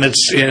 and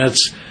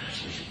it's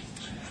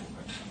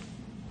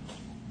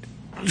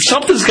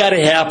something's got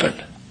to happen,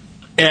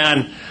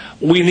 and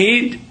we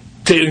need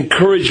to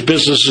encourage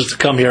businesses to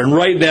come here. And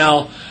right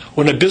now,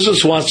 when a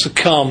business wants to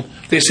come,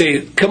 they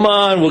say, "Come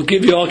on, we'll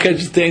give you all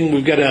kinds of things.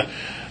 We've got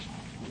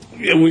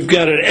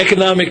an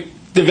economic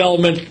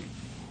development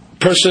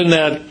person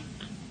that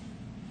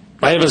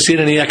I haven't seen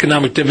any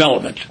economic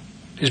development.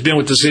 He's been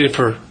with the city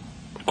for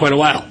quite a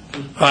while,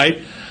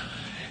 right?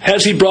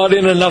 Has he brought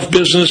in enough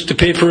business to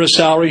pay for his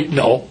salary?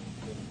 No.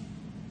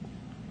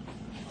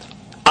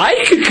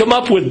 I could come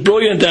up with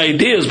brilliant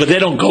ideas, but they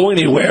don't go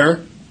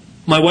anywhere.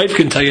 My wife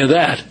can tell you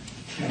that.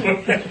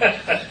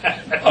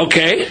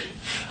 Okay?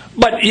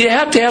 But you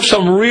have to have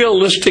some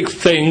realistic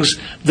things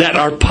that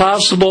are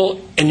possible,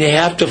 and you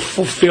have to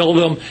fulfill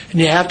them, and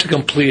you have to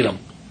complete them.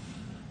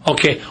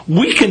 Okay?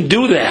 We can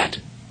do that.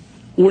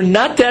 We're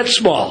not that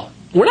small.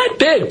 We're not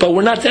big, but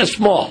we're not that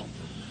small.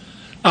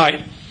 All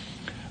right.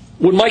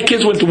 When my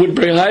kids went to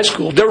Woodbury High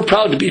School, they were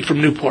proud to be from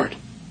Newport.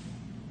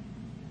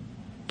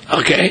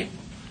 Okay?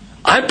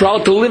 I'm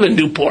proud to live in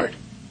Newport,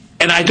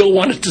 and I don't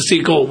want it to see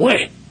it go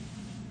away.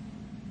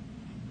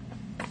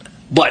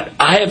 But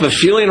I have a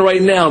feeling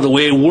right now, the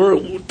way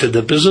we're to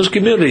the business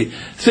community,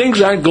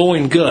 things aren't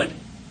going good.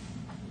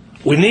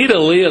 We need a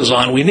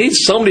liaison. We need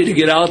somebody to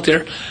get out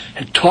there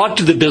and talk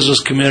to the business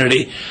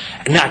community,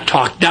 and not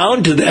talk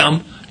down to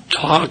them,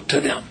 talk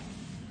to them.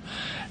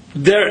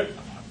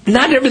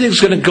 Not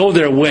everything's going to go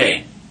their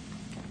way.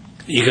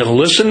 You're going to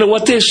listen to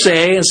what they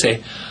say and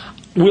say,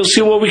 we'll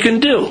see what we can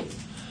do.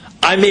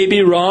 I may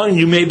be wrong,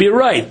 you may be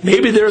right.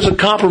 Maybe there's a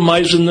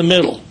compromise in the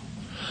middle.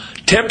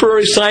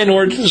 Temporary sign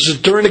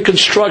ordinances during the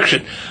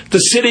construction. The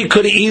city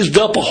could have eased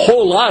up a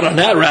whole lot on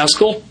that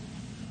rascal,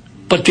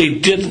 but they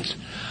didn't.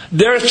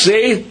 Their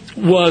say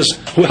was,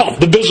 well,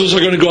 the businesses are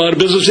going to go out of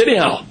business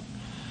anyhow.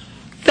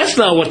 That's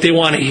not what they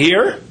want to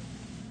hear.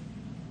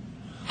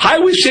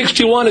 Highway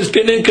 61 has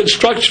been in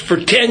construction for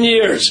 10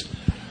 years.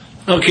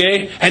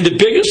 Okay? And the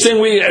biggest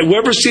thing we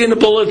ever see in the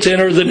bulletin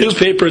or the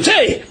newspaper is,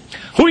 hey,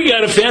 we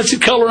got a fancy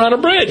color on a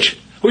bridge.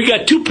 We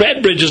got 2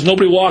 pet bridges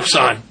nobody walks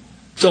on.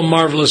 It's a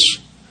marvelous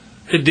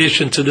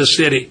addition to the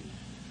city.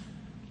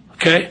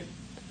 Okay?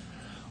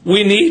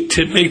 We need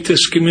to make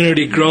this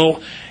community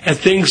grow and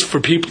things for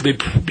people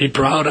to be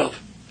proud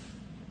of.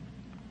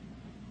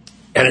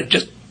 And it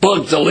just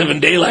bugs the living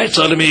daylights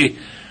out of me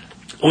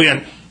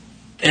when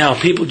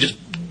people just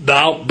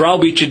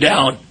browbeat you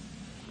down,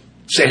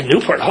 saying,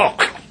 Newport,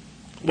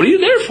 what are you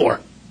there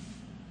for?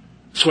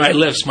 That's where I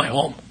live. It's my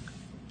home.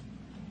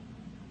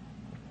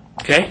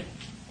 Okay?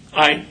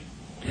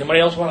 Anybody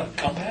else want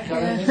to come back?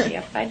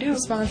 Yep, I do.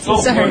 Sorry.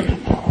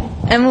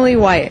 Emily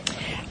White.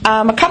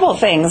 A couple of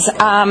things.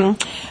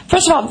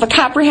 First of all, the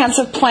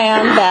comprehensive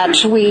plan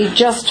that we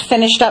just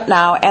finished up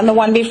now and the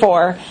one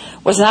before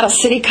was not a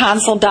city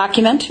council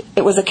document.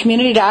 It was a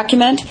community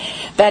document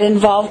that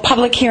involved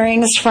public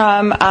hearings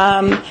from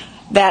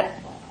that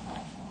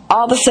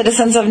all the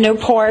citizens of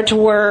Newport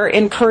were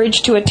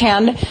encouraged to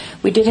attend.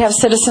 We did have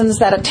citizens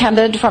that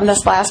attended from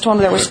this last one.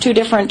 There was 2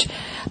 different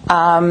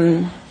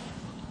open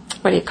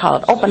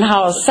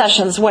house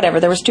sessions, whatever.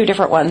 There was 2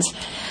 different ones.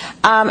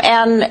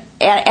 And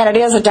it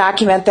is a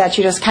document that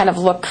you just kind of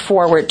look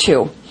forward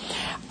to.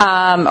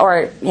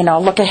 Or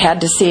look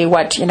ahead to see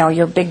what,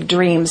 your big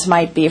dreams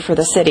might be for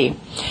the city.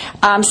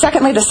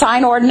 Secondly, the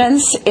sign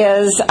ordinance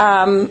is,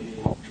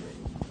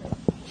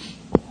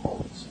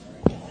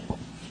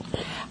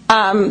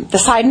 the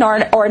sign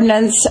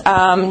ordinance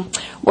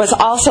was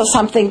also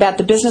something that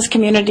the business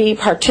community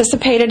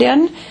participated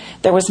in.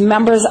 There was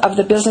members of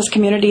the business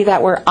community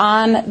that were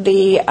on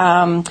the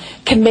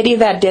committee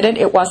that did it.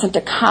 It wasn't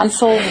a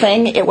council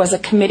thing. It was a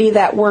committee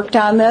that worked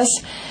on this.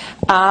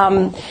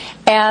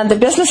 And the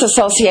Business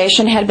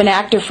Association had been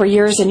active for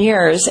years and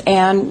years.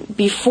 And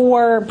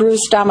before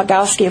Bruce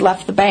Domagowski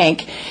left the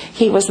bank,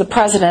 he was the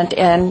president,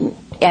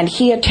 and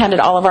he attended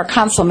all of our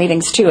council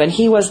meetings too. And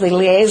he was the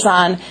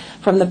liaison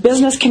from the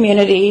business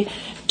community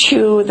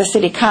to the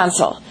city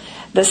council.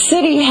 The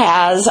city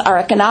has our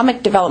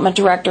economic development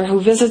director who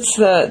visits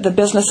the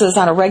businesses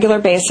on a regular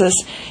basis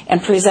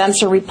and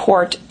presents a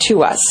report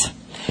to us.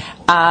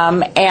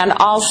 And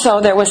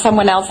also there was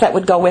someone else that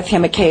would go with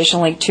him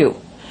occasionally too.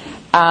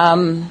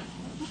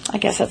 I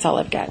guess that's all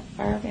I've got.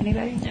 Barb,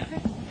 anybody?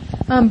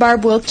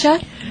 Barb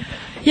Wilczek.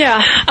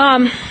 Yeah,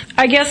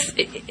 I guess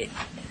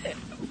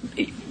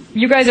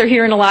you guys are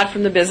hearing a lot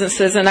from the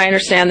businesses, and I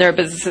understand there are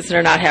businesses that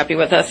are not happy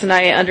with us, and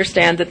I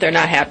understand that they're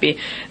not happy.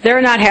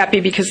 They're not happy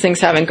because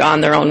things haven't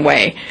gone their own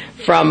way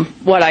from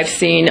what I've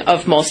seen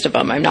of most of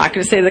them. I'm not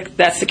going to say that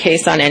that's the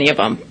case on any of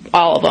them,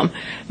 all of them,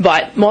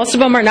 but most of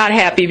them are not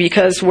happy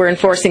because we're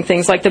enforcing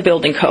things like the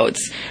building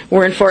codes.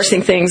 We're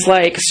enforcing things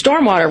like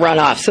stormwater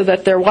runoff so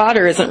that their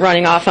water isn't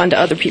running off onto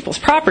other people's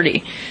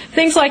property.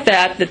 Things like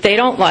that they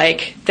don't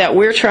like, that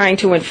we're trying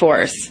to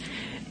enforce.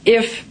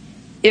 If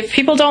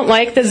people don't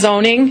like the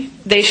zoning,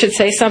 they should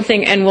say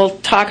something and we'll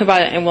talk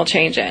about it and we'll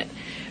change it.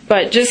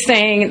 But just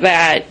saying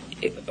that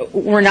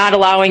we're not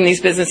allowing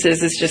these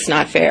businesses is just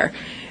not fair.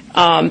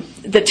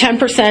 The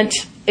 10%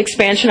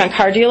 expansion on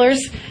car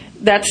dealers,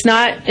 that's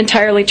not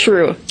entirely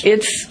true.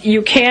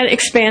 You can't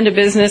expand a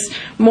business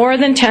more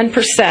than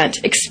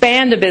 10%.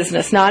 Expand a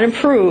business, not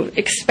improve.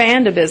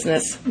 Expand a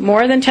business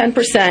more than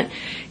 10%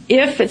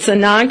 if it's a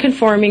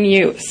non-conforming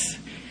use,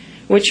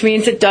 which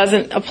means it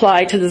doesn't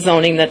apply to the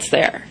zoning that's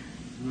there.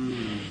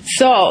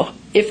 So,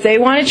 if they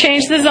want to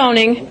change the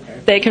zoning,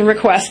 they can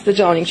request the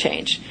zoning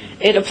change.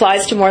 It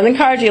applies to more than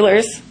car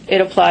dealers.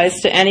 It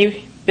applies to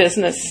any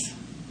business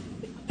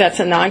that's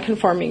a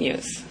non-conforming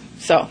use.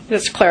 So,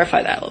 just to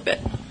clarify that a little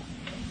bit.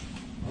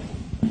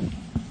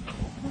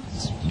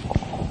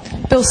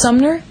 Bill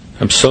Sumner?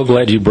 I'm so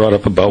glad you brought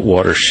up about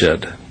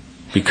watershed,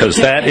 because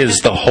that is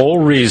the whole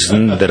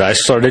reason that I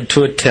started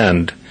to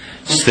attend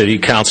city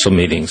council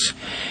meetings.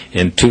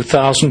 In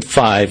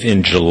 2005,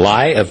 in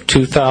July of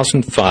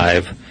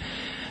 2005,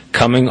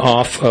 coming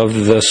off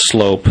of the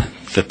slope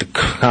that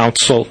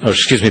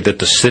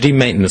the city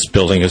maintenance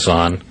building is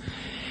on,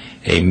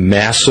 a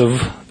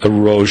massive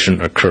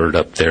erosion occurred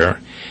up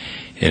there,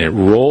 and it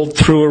rolled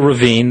through a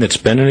ravine that's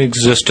been in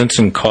existence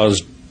and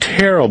caused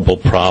terrible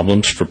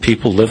problems for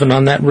people living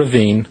on that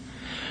ravine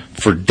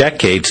for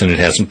decades, and it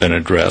hasn't been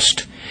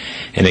addressed.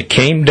 And it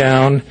came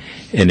down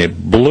and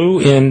it blew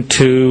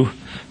into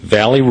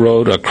Valley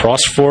Road,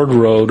 across Ford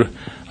Road,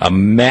 a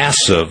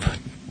massive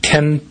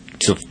tens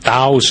of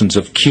thousands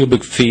of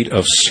cubic feet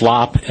of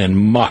slop and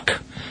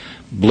muck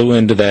blew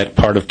into that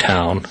part of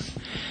town.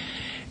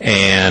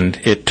 And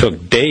it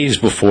took days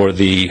before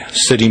the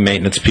city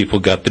maintenance people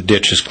got the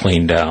ditches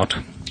cleaned out.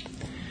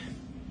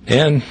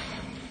 And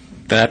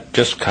that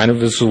just kind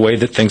of is the way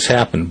that things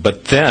happen.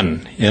 But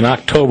then, in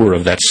October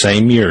of that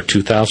same year,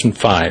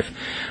 2005,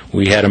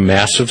 we had a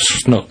massive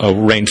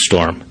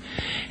rainstorm.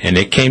 And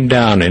it came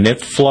down and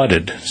it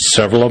flooded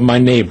several of my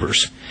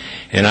neighbors.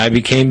 And I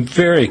became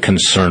very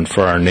concerned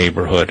for our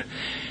neighborhood.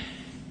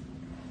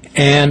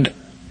 And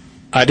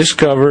I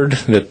discovered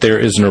that there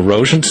is an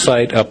erosion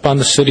site up on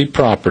the city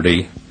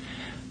property,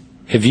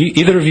 Have you,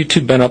 either of you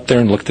two, been up there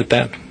and looked at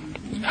that?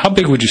 How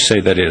big would you say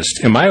that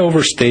is? Am I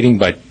overstating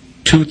by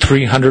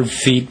 200-300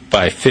 feet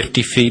by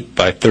 50 feet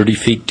by 30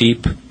 feet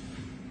deep?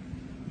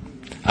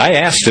 I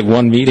asked at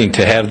one meeting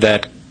to have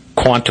that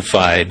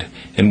quantified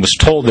and was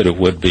told that it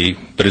would be,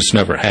 but it's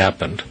never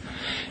happened.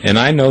 And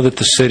I know that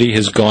the city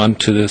has gone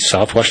to the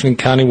South Washington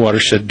County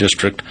Watershed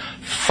District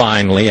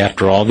finally,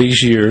 after all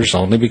these years,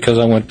 only because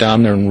I went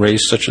down there and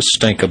raised such a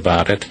stink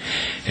about it.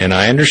 And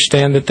I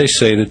understand that they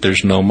say that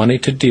there's no money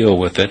to deal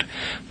with it,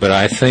 but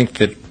I think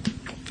that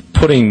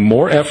putting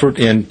more effort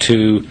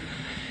into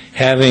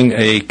having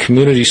a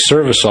community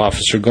service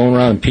officer going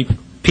around and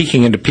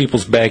peeking into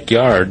people's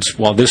backyards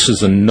while this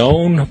is a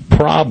known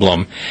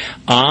problem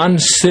on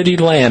city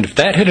land. If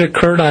that had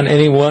occurred on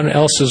anyone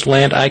else's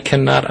land, I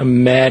cannot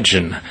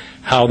imagine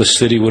how the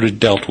city would have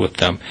dealt with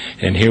them.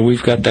 And here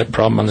we've got that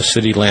problem on the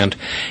city land.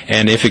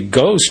 And if it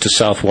goes to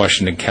South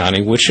Washington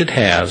County, which it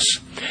has,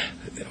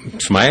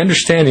 it's my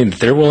understanding that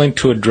they're willing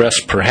to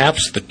address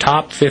perhaps the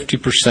top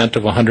 50%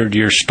 of a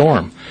 100-year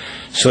storm.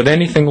 So that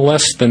anything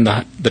less than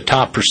the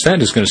top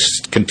percent is going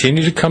to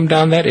continue to come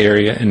down that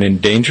area and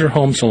endanger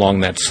homes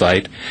along that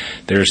site.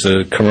 There's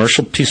a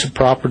commercial piece of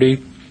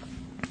property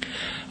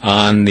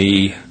on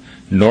the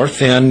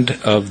north end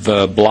of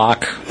the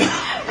block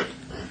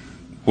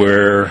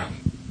where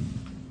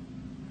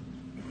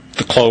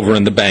the Clover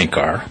and the bank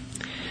are.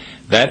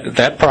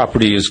 That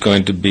property is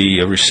going to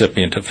be a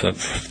recipient of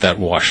that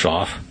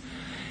wash-off.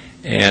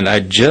 And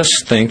I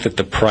just think that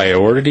the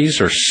priorities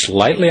are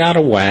slightly out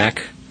of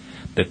whack,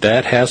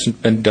 that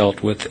hasn't been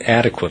dealt with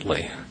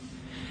adequately.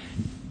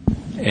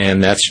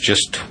 And that's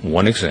just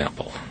one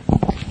example.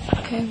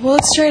 Okay, well,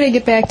 let's try to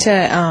get back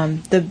to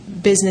the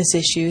business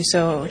issue.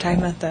 So we're talking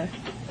about the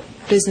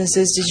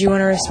businesses. Did you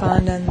want to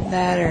respond on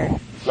that, or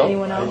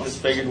anyone else? I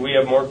just figured we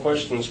have more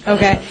questions.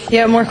 Okay,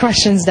 yeah, more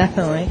questions,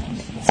 definitely.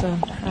 So,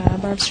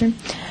 Barb's turn.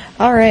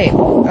 All right.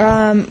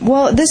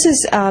 Well, this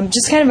is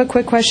just kind of a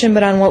quick question,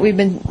 but on what we've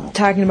been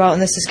talking about,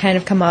 and this has kind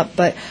of come up,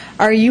 but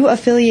are you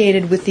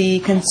affiliated with the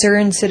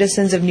Concerned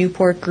Citizens of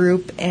Newport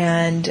group,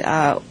 and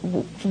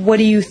what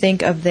do you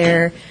think of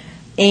their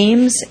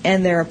aims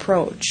and their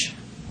approach?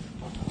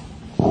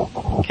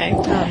 Okay.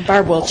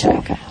 Barb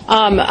Wilczek.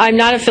 I'm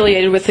not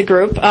affiliated with the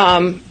group.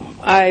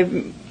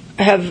 I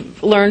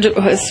have learned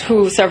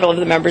who several of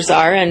the members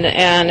are, and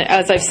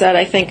as I've said,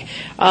 I think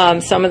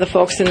some of the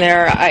folks in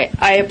there,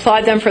 I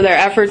applaud them for their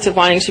efforts of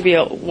wanting to be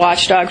a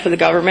watchdog for the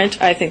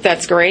government. I think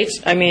that's great.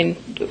 I mean,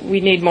 we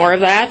need more of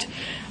that.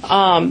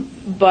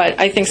 But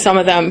I think some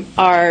of them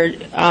are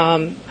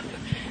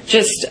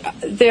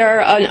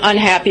they're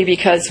unhappy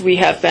because we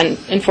have been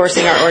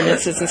enforcing our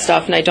ordinances and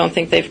stuff, and I don't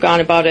think they've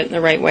gone about it in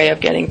the right way of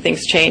getting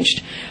things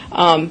changed.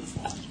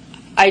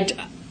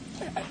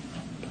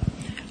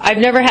 I've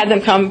never had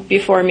them come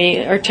before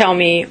me or tell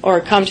me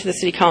or come to the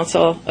city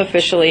council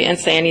officially and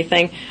say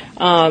anything.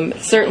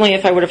 Certainly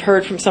if I would have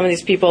heard from some of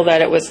these people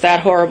that it was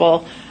that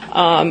horrible,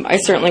 I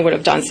certainly would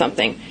have done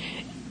something.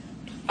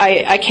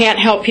 I can't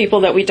help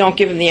people that we don't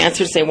give them the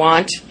answers they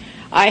want.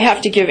 I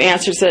have to give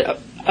answers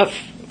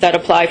that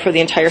apply for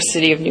the entire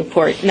city of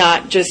Newport,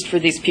 not just for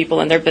these people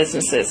and their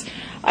businesses.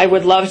 I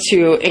would love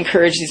to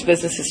encourage these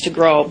businesses to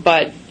grow,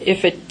 but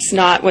if it's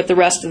not what the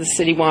rest of the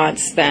city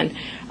wants, then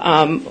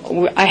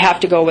I have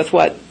to go with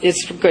what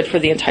is good for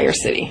the entire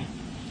city.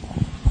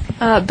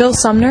 Bill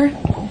Sumner?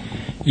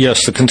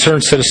 Yes, the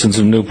Concerned Citizens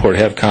of Newport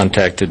have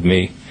contacted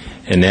me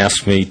and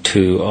asked me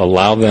to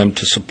allow them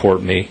to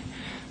support me.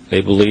 They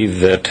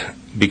believe that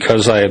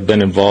because I have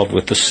been involved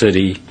with the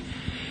city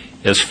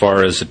as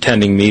far as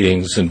attending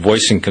meetings and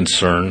voicing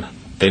concern,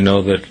 they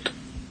know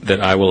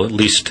that I will at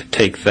least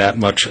take that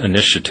much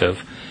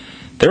initiative.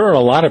 There are a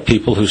lot of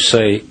people who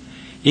say,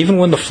 even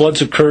when the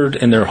floods occurred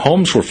and their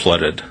homes were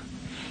flooded,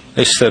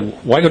 they said,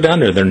 why go down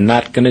there? They're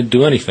not going to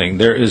do anything.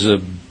 There is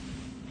a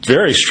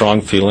very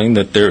strong feeling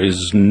that there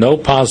is no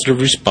positive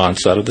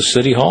response out of the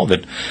City Hall,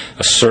 that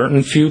a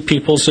certain few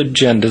people's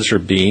agendas are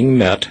being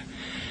met,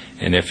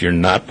 and if you're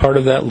not part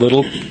of that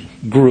little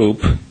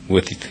group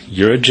with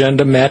your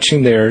agenda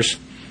matching theirs,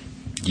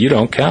 you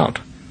don't count.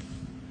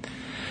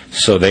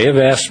 So they have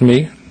asked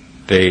me.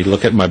 They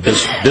look at my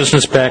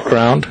business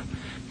background,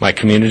 my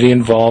community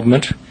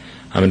involvement.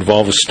 I'm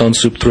involved with Stone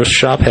Soup Thrift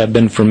Shop, have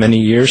been for many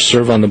years,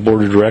 serve on the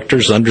board of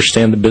directors,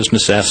 understand the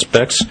business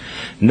aspects,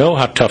 know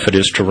how tough it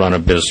is to run a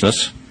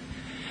business.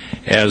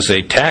 As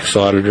a tax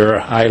auditor,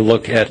 I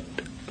look at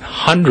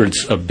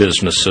hundreds of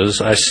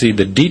businesses. I see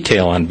the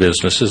detail on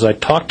businesses. I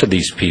talk to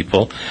these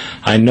people.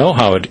 I know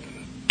how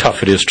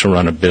tough it is to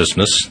run a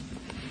business.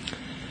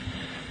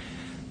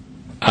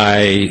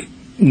 I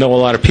know a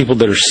lot of people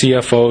that are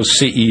CFOs,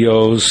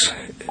 CEOs,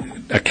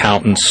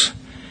 accountants,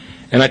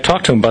 and I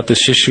talked to them about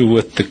this issue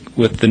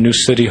with the new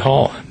City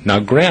Hall. Now,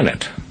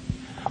 granted,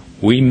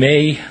 we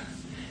may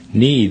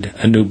need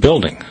a new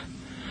building,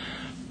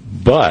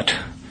 but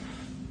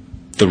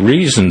the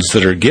reasons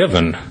that are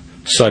given,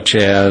 such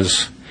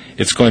as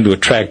it's going to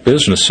attract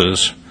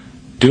businesses,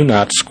 do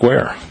not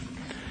square.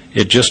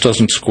 It just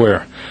doesn't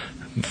square.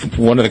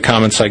 One of the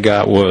comments I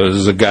got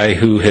was a guy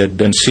who had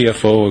been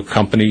CFO of a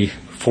company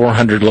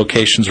 400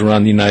 locations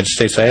around the United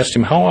States. I asked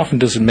him, how often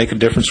does it make a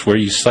difference where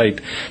you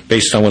site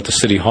based on what the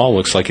city hall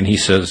looks like? And he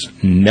says,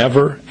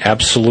 never,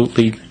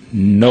 absolutely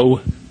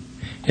no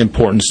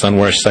importance on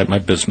where I site my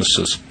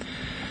businesses.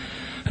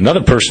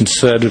 Another person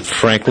said,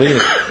 frankly,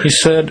 he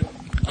said,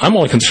 I'm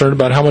only concerned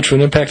about how much of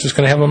an impact it's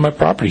going to have on my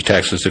property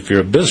taxes. If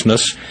you're a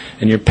business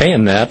and you're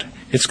paying that,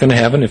 it's going to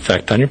have an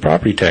effect on your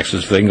property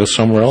taxes. If they can go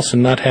somewhere else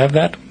and not have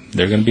that,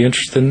 they're going to be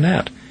interested in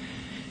that.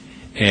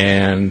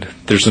 And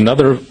there's a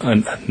number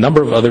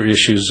of other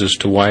issues as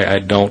to why I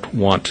don't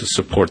want to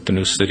support the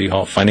new City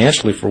Hall.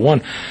 Financially, for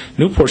one,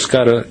 Newport's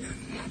got an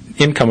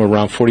income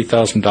around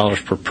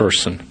 $40,000 per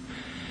person.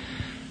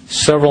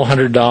 Several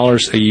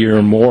 $100s a year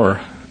or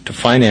more to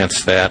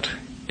finance that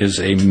is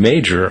a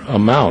major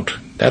amount.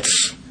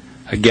 That's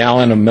a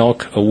gallon of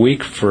milk a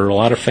week for a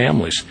lot of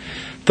families.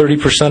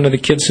 30% of the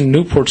kids in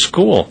Newport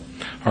School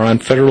are on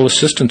federal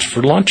assistance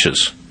for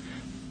lunches.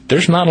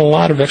 There's not a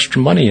lot of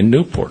extra money in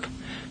Newport.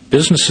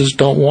 Businesses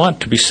don't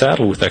want to be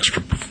saddled with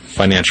extra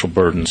financial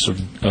burdens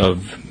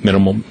of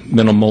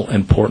minimal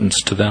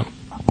importance to them.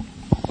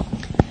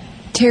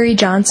 Terry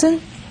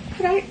Johnson?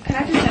 Could I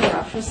just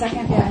interrupt for a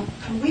second? Yeah.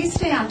 Can we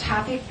stay on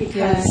topic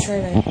because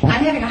I'm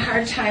having a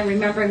hard time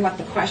remembering what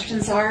the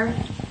questions are.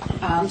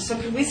 So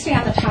could we stay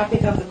on the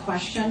topic of the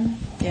question?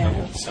 Yeah.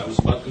 That was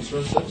about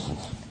concerned citizens.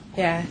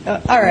 Yeah.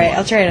 All right.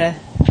 I'll try to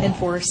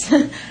enforce.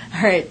 All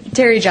right.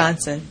 Terry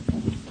Johnson.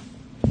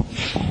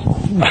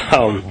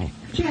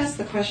 Could you ask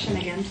the question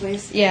again,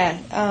 please? Yeah.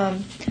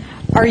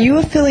 Are you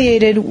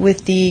affiliated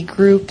with the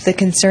group, the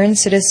Concerned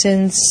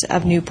Citizens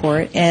of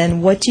Newport,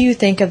 and what do you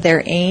think of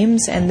their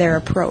aims and their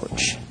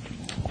approach?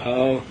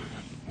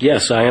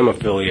 Yes, I am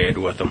affiliated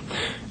with them.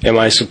 Am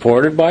I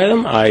supported by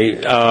them?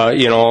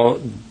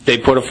 They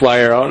put a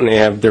flyer out and they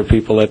have their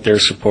people that they're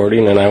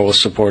supporting, and I will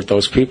support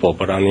those people.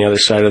 But on the other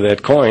side of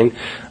that coin,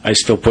 I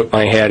still put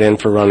my hat in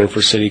for running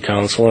for city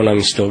council, and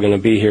I'm still going to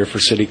be here for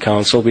city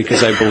council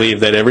because I believe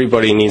that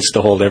everybody needs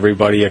to hold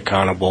everybody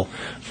accountable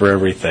for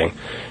everything.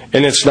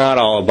 And it's not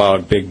all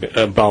about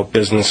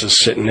businesses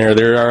sitting there.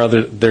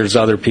 There's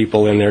other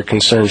people in there,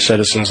 concerned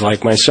citizens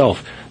like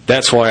myself.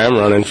 That's why I'm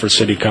running for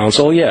city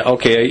council. Yeah,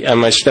 okay,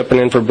 am I stepping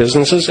in for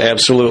businesses?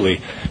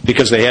 Absolutely,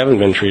 because they haven't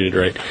been treated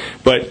right.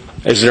 But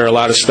is there a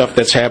lot of stuff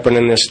that's happened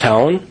in this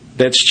town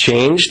that's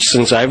changed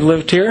since I've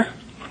lived here?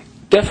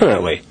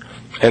 Definitely.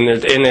 And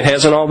it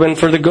hasn't all been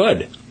for the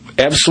good.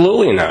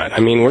 Absolutely not.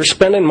 I mean, we're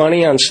spending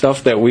money on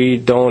stuff that we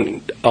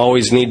don't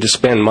always need to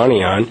spend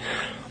money on,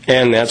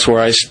 and that's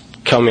where I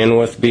come in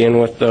with being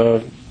with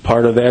the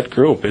part of that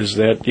group, is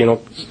that,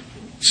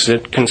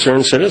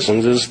 concerned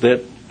citizens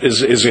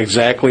is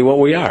exactly what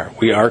we are.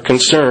 We are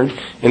concerned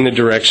in the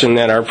direction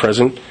that our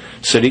present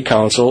city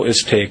council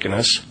is taking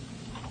us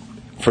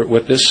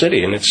with this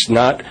city. And it's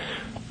not,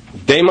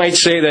 they might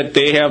say that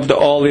they have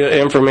all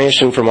the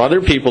information from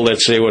other people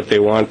that say what they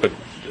want, but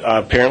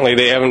apparently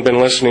they haven't been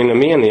listening to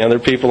me and the other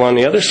people on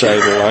the other side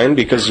of the line,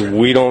 because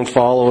we don't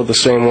follow the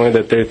same way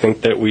that they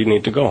think that we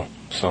need to go.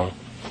 So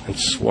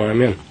that's why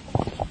I'm in.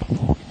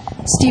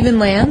 Stephen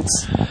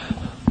Lance?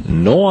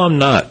 No, I'm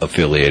not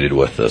affiliated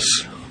with this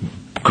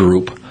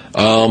group.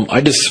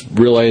 I just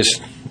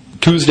realized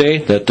Tuesday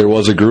that there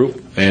was a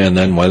group, and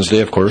then Wednesday,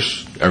 of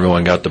course,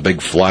 everyone got the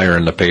big flyer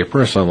in the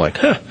paper, so I'm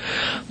like,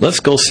 let's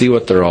go see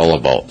what they're all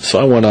about. So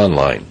I went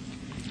online.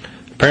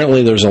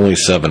 Apparently there's only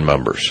 7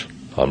 members.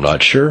 I'm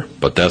not sure,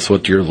 but that's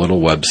what your little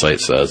website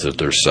says, that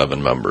there's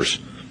 7 members.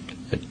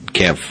 I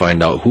can't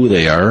find out who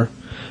they are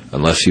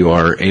unless you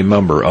are a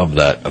member of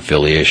that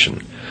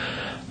affiliation.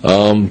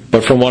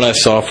 But from what I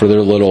saw for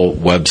their little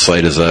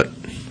website is that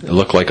it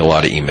looked like a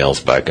lot of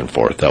emails back and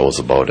forth. That was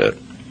about it.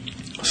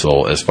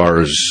 So as far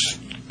as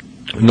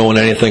knowing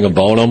anything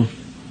about them,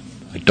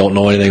 I don't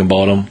know anything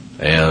about them.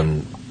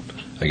 And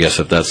I guess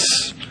if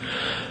that's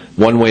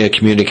one way of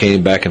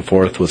communicating back and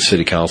forth with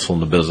city council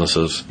and the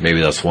businesses,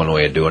 maybe that's one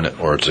way of doing it,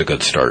 or it's a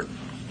good start.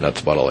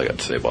 That's about all I got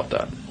to say about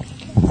that.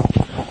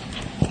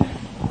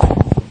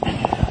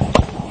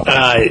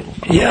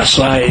 Yes,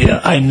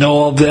 I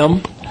know of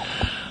them.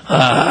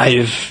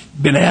 I've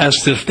been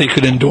asked if they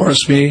could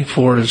endorse me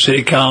for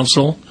city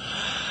council,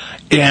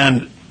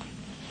 and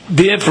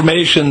the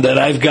information that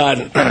I've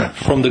gotten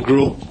from the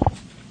group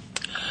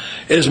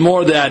is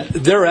more that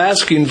they're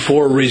asking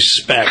for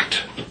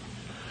respect.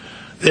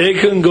 They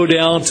can go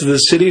down to the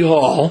city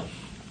hall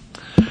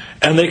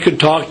and they could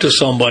talk to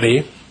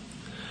somebody,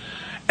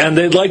 and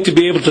they'd like to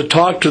be able to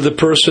talk to the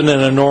person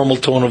in a normal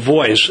tone of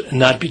voice and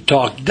not be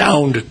talked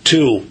down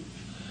to.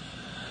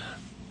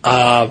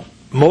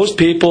 Most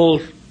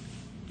people,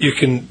 you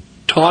can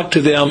talk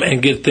to them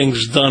and get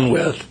things done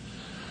with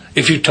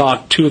if you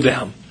talk to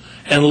them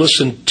and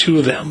listen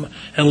to them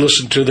and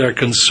listen to their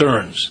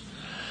concerns.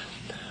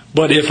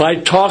 But if I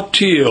talk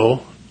to you,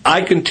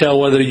 I can tell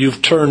whether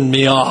you've turned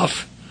me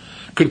off,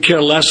 could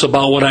care less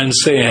about what I'm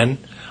saying,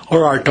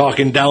 or are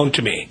talking down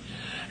to me.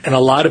 And a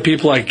lot of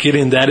people are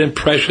getting that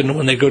impression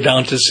when they go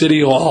down to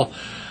City Hall.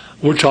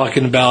 We're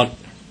talking about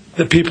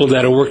the people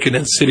that are working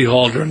in City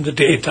Hall during the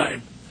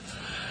daytime.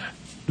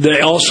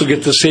 They also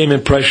get the same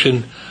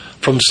impression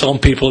from some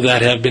people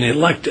that have been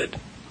elected.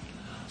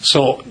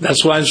 So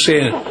that's why I'm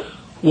saying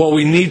what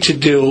we need to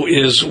do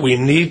is we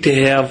need to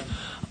have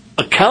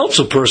a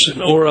council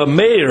person or a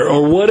mayor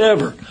or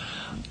whatever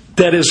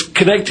that is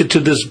connected to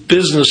this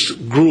business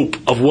group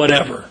of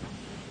whatever,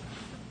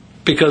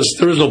 because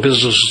there is no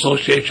business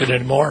association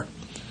anymore,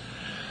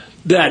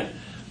 that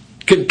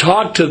can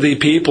talk to the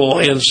people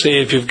and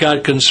say, if you've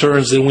got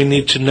concerns, then we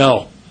need to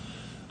know.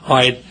 All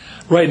right.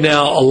 Right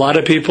now, a lot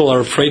of people are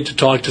afraid to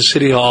talk to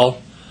City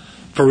Hall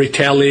for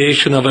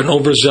retaliation of an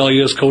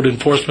overzealous code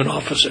enforcement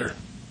officer.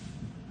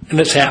 And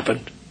this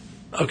happened.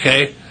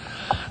 Okay?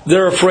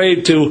 They're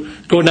afraid to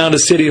go down to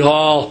City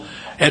Hall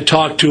and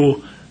talk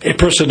to a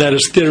person that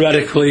is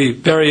theoretically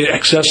very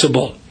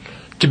accessible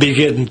to be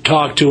getting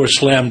talked to or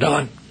slammed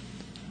on.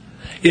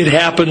 It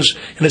happens,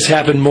 and it's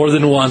happened more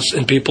than once,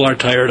 and people are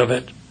tired of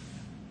it.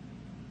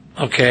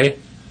 Okay?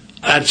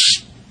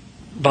 That's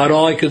about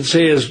all I can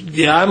say is,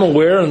 yeah, I'm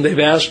aware, and they've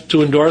asked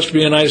to endorse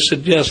me, and I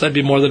said, yes, I'd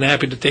be more than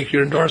happy to take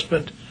your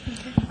endorsement.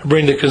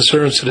 Bring the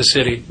concerns to the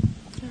city.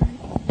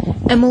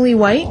 Emily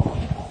White?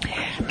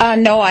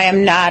 No, I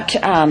am not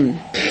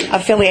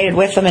affiliated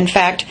with them. In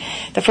fact,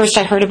 the first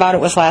I heard about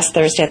it was last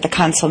Thursday at the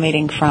council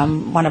meeting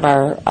from one of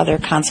our other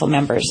council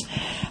members.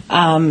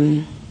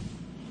 I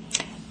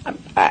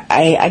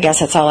guess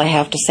that's all I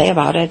have to say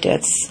about it.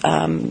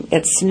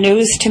 It's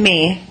news to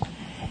me,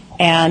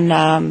 and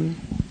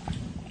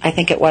I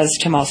think it was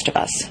to most of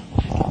us.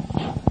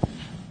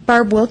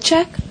 Barb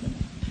Wilczek?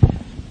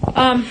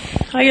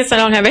 I guess I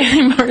don't have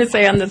anything more to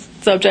say on this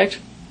subject.